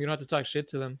expose them. You don't have to talk shit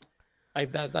to them.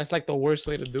 Like that's like the worst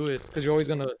way to do it because you're always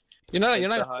gonna you're not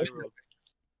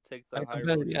take the high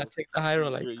road. Yeah, take the high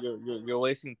road. Like you're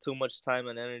wasting too much time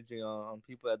and energy on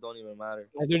people that don't even matter.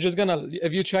 Like they're just gonna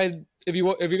if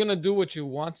you're gonna do what you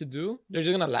want to do, they're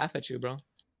just gonna laugh at you, bro.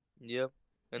 Yep,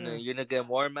 and then you're gonna get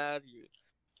more mad.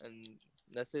 And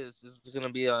that's it. It's just gonna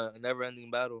be a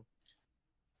never-ending battle.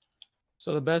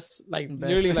 So the best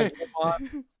nearly like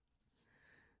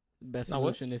best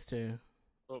solution is to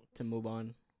move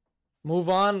on. Move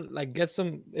on, like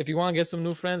if you want to get some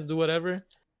new friends, do whatever.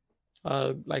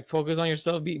 Like focus on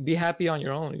yourself. Be happy on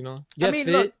your own. Get fit.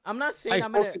 Look, I'm not saying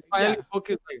I'm gonna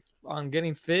focus on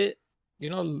getting fit.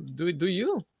 Do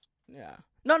you? Yeah.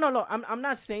 No. I'm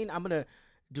not saying I'm gonna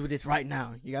do this right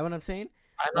now. You got what I'm saying?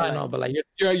 I know, but like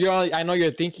you're I know you're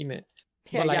thinking it.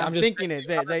 Yeah, but, I'm just thinking it.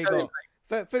 There you go.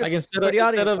 Instead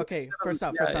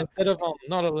of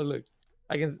look.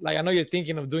 I know you're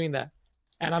thinking of doing that.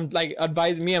 And I'm like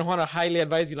me and Juan highly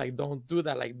advise you like don't do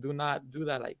that, like do not do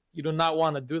that, like you do not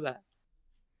want to do that.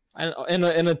 And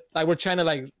like we're trying to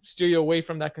like steer you away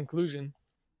from that conclusion.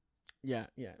 Yeah.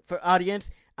 For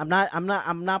audience, I'm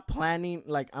not planning,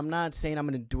 like I'm not saying I'm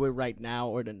gonna do it right now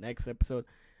or the next episode.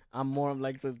 I'm more of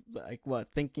like the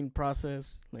thinking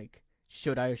process, like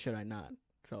should I or should I not?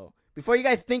 So before you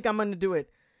guys think I'm gonna do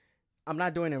it, I'm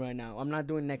not doing it right now. I'm not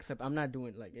doing next episode. I'm not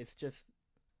doing it's just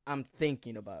I'm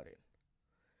thinking about it.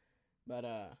 But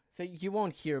so you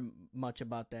won't hear much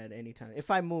about that anytime.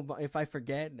 If I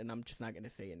forget, then I'm just not gonna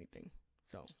say anything.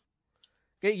 So,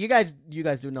 okay, you guys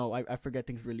do know I forget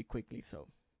things really quickly. So,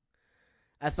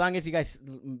 as long as you guys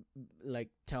like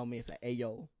tell me, it's like, hey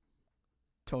yo,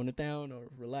 tone it down or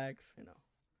relax,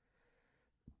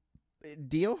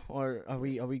 Deal, or are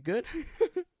we good?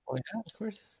 Oh yeah, of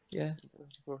course. Yeah.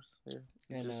 Of course, yeah.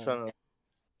 And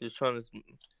Just trying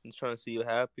to see you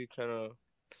happy. Trying to.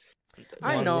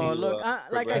 I want to know. see Look, like I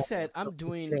progress. said, I'm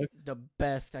doing Strokes. the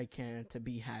best I can to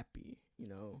be happy.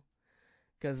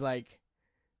 Because like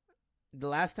the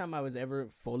last time I was ever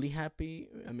fully happy,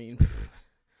 I mean,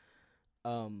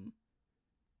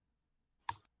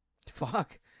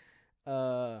 fuck,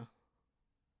 uh,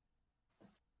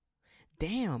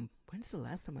 damn. When's the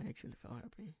last time I actually felt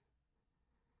happy?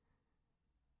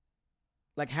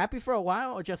 Like happy for a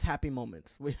while or just happy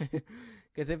moments?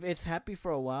 Because if it's happy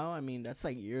for a while, I mean that's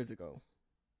like years ago.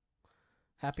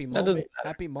 Happy That doesn't moment,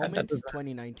 happy That moments. doesn't.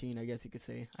 2019, I guess you could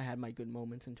say. I had my good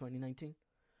moments in 2019.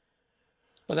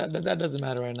 But that doesn't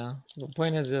matter right now. The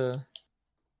point is, I'm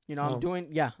no,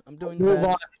 doing I'm doing the move on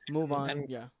best. Move on. and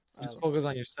Yeah. just focus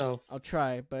on yourself. I'll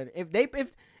try, but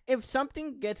if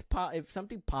something if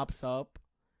something pops up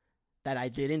that I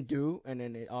didn't do and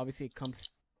then it obviously comes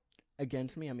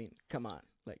against me, I mean, come on.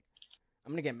 Like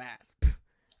I'm going to get mad.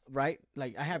 Right?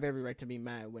 Like I have every right to be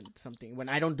mad when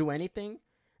I don't do anything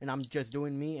and I'm just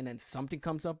doing me and then something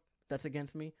comes up that's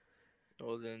against me.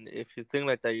 Well, then if you think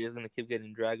like that, you're just gonna keep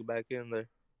getting dragged back in there.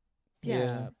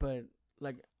 Yeah, but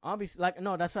like obviously like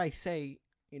no, that's why I say,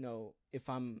 if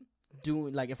I'm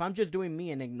just doing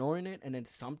me and ignoring it and then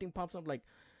something pops up, like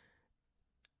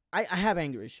I have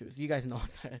anger issues. You guys know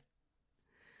that.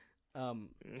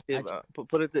 Okay,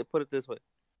 put it this way.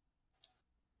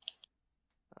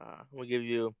 We'll give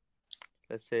you,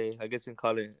 let's say, I guess you can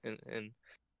call it an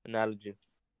analogy.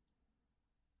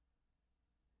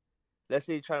 Let's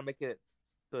say you try to make it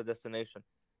to a destination,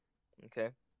 okay?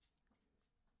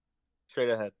 Straight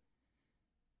ahead.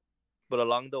 But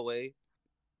along the way,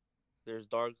 there's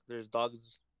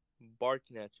dogs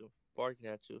barking at you, barking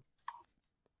at you.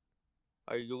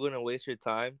 Are you gonna waste your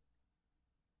time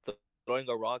throwing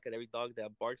a rock at every dog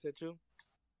that barks at you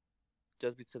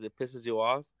just because it pisses you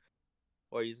off,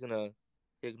 or are you just gonna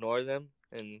ignore them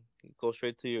and go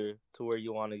straight to where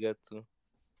you want to get to?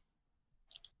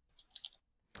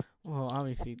 Well,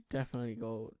 obviously, definitely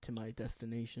go to my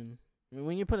destination. I mean,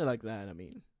 when you put it like that, I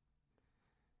mean,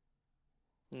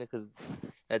 Because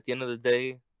at the end of the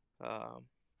day,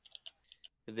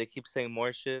 if they keep saying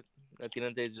more shit, at the end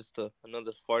of the day, it's just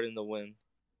another fart in the wind.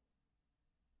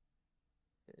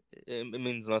 It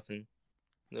means nothing.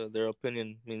 Their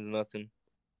opinion means nothing.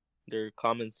 Their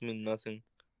comments mean nothing.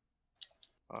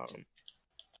 I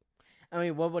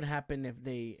mean, what would happen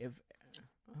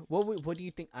what do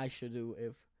you think I should do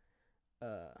if,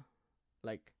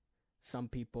 like, some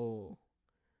people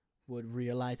would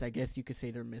realize, I guess you could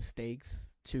say, their mistakes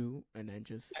too, and then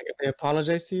just Like if they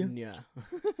apologize to you, yeah.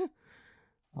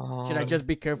 Should I just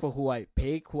be careful who I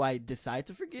pick, who I decide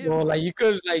to forgive? Well, like you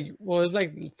could it's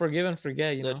like forgive and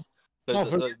forget, you know. No,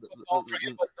 forgive,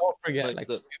 but don't forget. Like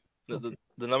Like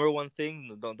the number one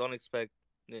thing, don't expect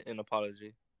an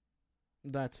apology.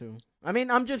 That too. I mean,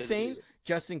 I'm just saying,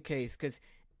 just in case, because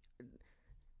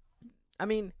I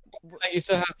mean, you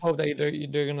still have hope that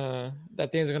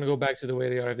that things are gonna go back to the way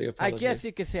they are if they I apologize. guess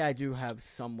you could say I do have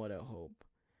somewhat of hope.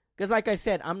 Because, like I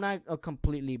said, I'm not a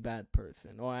completely bad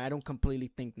person, or I don't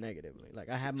completely think negatively. Like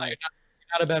I have my, you're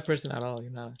not a bad person at all.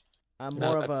 You're not. I'm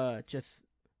not more of just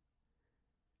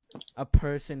a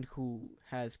person who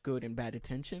has good and bad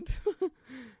intentions.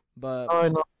 But Oh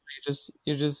no,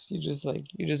 you're just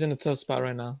in a tough spot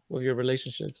right now with your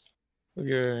relationships, with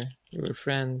your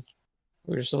friends,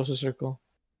 with your social circle.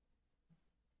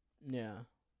 yeah,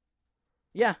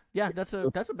 that's a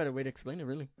better way to explain it,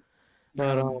 really.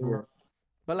 But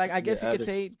But like, I guess you could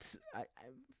added. say,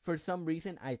 for some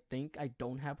reason, I think I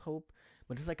don't have hope,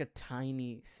 but it's like a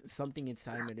tiny something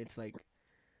inside me. It's like,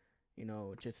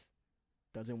 just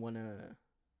doesn't want to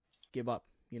give up.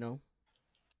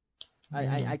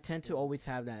 I tend to always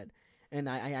have that, and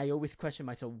I always question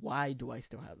myself, why do I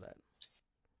still have that?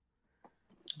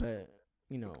 But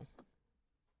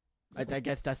I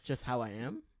guess that's just how I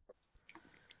am.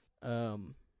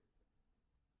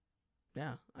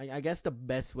 Yeah, I guess the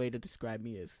best way to describe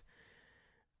me is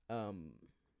a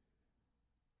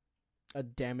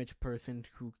damaged person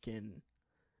who can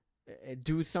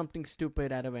do something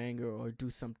stupid out of anger or do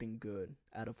something good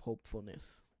out of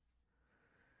hopefulness.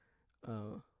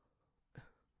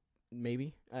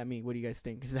 Maybe. I mean, what do you guys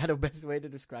think? Is that the best way to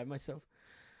describe myself?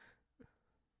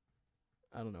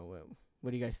 I don't know.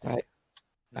 What do you guys think?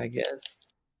 I guess.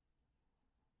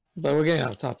 But we're getting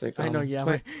off topic. I know,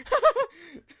 yeah.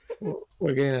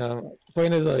 We're getting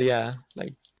point is yeah,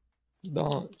 like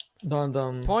don't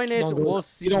Point is, don't go, we'll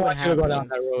see you don't what want you to go down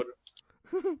happens.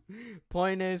 that road.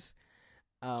 Point is,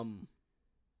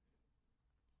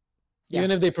 Even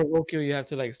if they provoke you, you have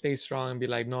to like stay strong and be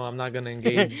like, no, I'm not gonna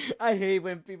engage. I hate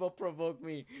when people provoke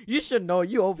me. You should know.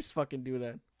 You always fucking do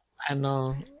that. I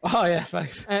know. Oh yeah,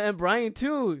 facts. And Brian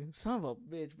too. Son of a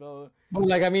bitch, bro. But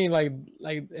like I mean, like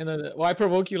in a I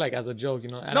provoke you like as a joke, you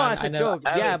know. And No, as a joke.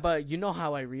 I Yeah, haven't- but you know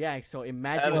how I react. So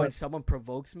imagine when someone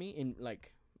provokes me in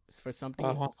like for something.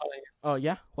 Oh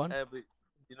yeah, Juan. but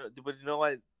you know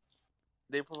why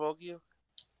they provoke you?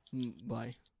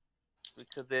 Why?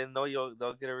 Because they know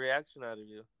they'll get a reaction out of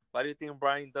you. Why do you think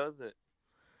Brian does it?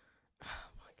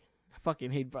 I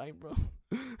fucking hate Brian, bro.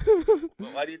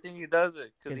 But why do you think he does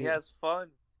it? Because he he- has fun.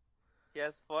 He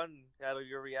has fun out of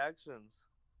your reactions.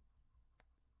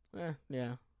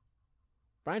 Yeah.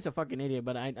 Brian's a fucking idiot,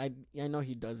 but I know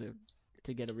he does it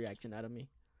to get a reaction out of me.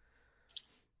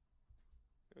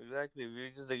 Exactly. If you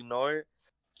just ignore it,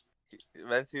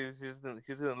 eventually he's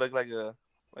gonna look like a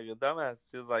dumbass.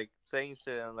 Just like saying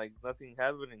shit and like nothing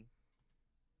happening.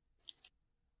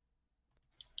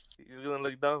 He's gonna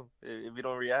look dumb if you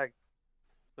don't react.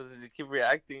 Because if you keep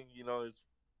reacting, it's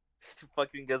he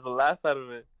fucking gets a laugh out of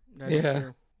it. That is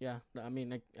true. Yeah. I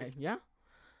mean, yeah.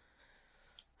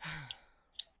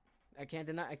 I can't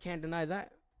deny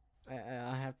that.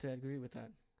 I have to agree with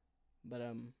that. But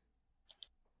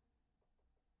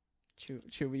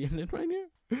should we end it right here?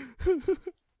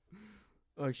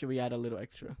 Or should we add a little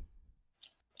extra?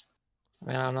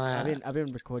 I don't know. I've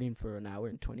been recording for an hour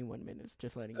and 21 minutes,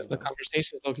 just letting you know. The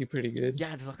conversation is looking pretty good.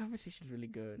 Yeah, the conversation is really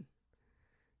good.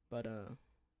 But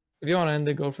if you want to end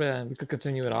it, go for it, and we could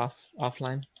continue it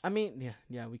offline. I mean,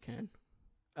 yeah, we can.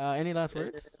 Any last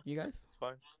words, you guys? It's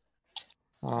fine.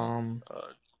 No.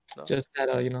 Just that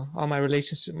all my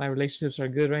relationships are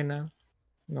good right now.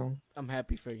 I'm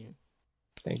happy for you.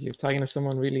 Thank you. Talking to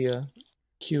someone really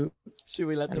cute. Should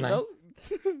we let them nice. know?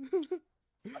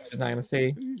 I'm just not gonna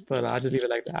say, but I'll just leave it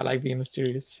like that. I like being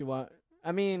mysterious.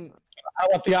 I mean, I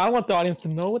want the audience to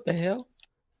know what the hell.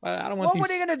 I don't want. What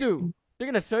are they gonna do? They're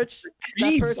gonna search that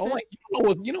creeps. person. Oh my,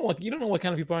 you don't know what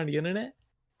kind of people are on the internet.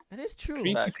 That is true.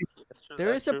 Creepy.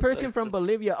 There is a person from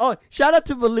Bolivia. Oh, shout out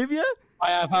to Bolivia.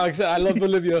 I love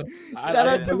Bolivia. Shout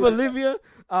out to Bolivia.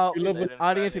 Bolivia.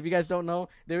 Audience, if you guys don't know,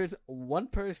 there is one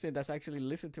person that's actually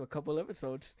listened to a couple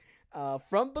episodes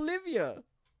from Bolivia.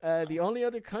 The only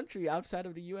other country outside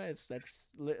of the U.S. that's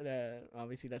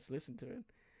obviously that's listened to it.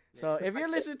 So if you're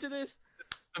listening to this,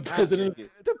 the president,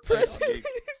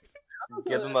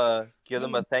 give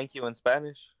them a thank you in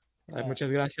Spanish.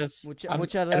 Muchas gracias.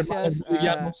 Muchas gracias.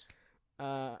 Bolivianos.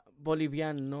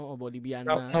 Boliviano o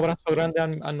boliviana. Un abrazo grande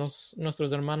a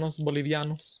nuestros hermanos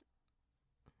bolivianos.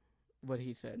 What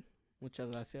he said. Muchas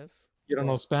gracias. You don't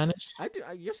know Spanish? I do.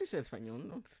 Yo sí sé español,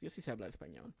 ¿no? Yo sí sé hablar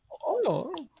español.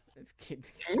 Oh.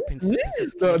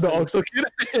 The Oxo kid.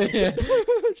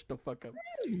 Shut the fuck up.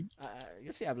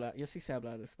 Yo sí sé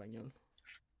hablar español.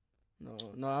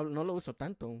 No lo uso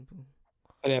tanto.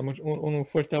 Un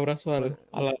fuerte abrazo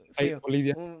a la país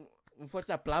Bolivia. Un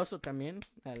fuerte aplauso también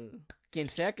al quien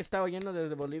sea que está oyendo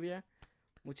desde Bolivia.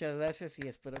 Muchas gracias y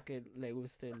espero que le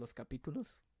gusten los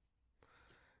capítulos.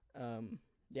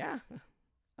 Yeah.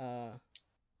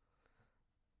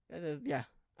 Yeah.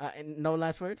 No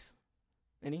last words?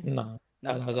 Any? No.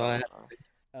 That's all I have to say.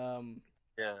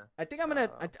 Yeah. I think I'm gonna.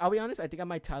 I'll be honest. I think I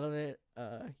might title it.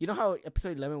 You know how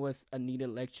episode 11 was a needed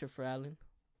lecture for Alan?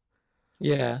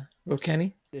 Yeah. With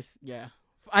Kenny? Yeah.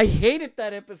 I hated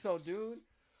that episode, dude.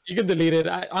 You could delete it.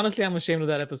 Honestly, I'm ashamed of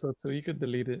that episode too. You could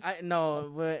delete it.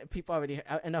 But people already.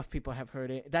 Enough people have heard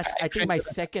it. That's I think my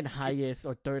second highest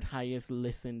or third highest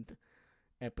listened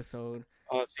episode.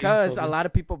 Because a lot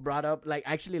of people brought up, like,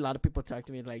 actually a lot of people talked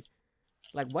to me like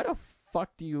what the fuck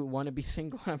do you want to be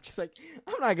single? I'm just like,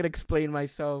 I'm not gonna explain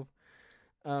myself.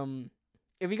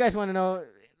 If you guys want to know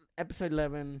episode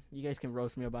 11, you guys can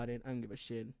roast me about it. I don't give a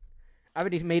shit. I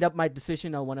already made up my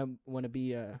decision. I wanna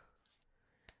be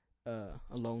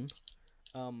alone.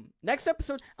 Next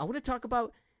episode, I want to talk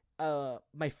about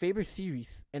my favorite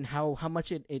series and how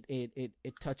much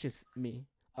it touches me.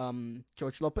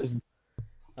 George Lopez.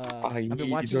 I've been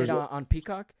watching it on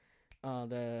Peacock,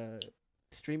 the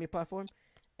streaming platform,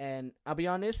 and I'll be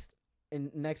honest.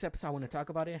 In next episode, I want to talk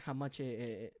about it. How much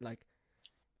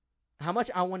how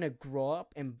much I want to grow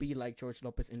up and be like George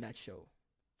Lopez in that show.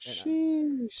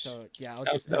 And, so yeah,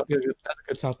 that's a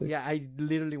good topic. Yeah, I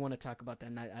literally want to talk about that.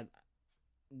 And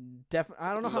definitely.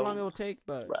 I don't know how long it will take,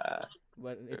 but Right.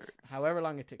 it's however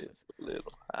long it takes us. It's a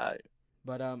little high.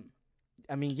 But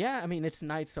I mean, yeah, I mean it's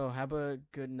night, so have a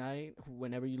good night.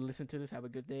 Whenever you listen to this, have a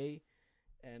good day,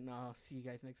 and I'll see you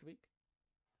guys next week.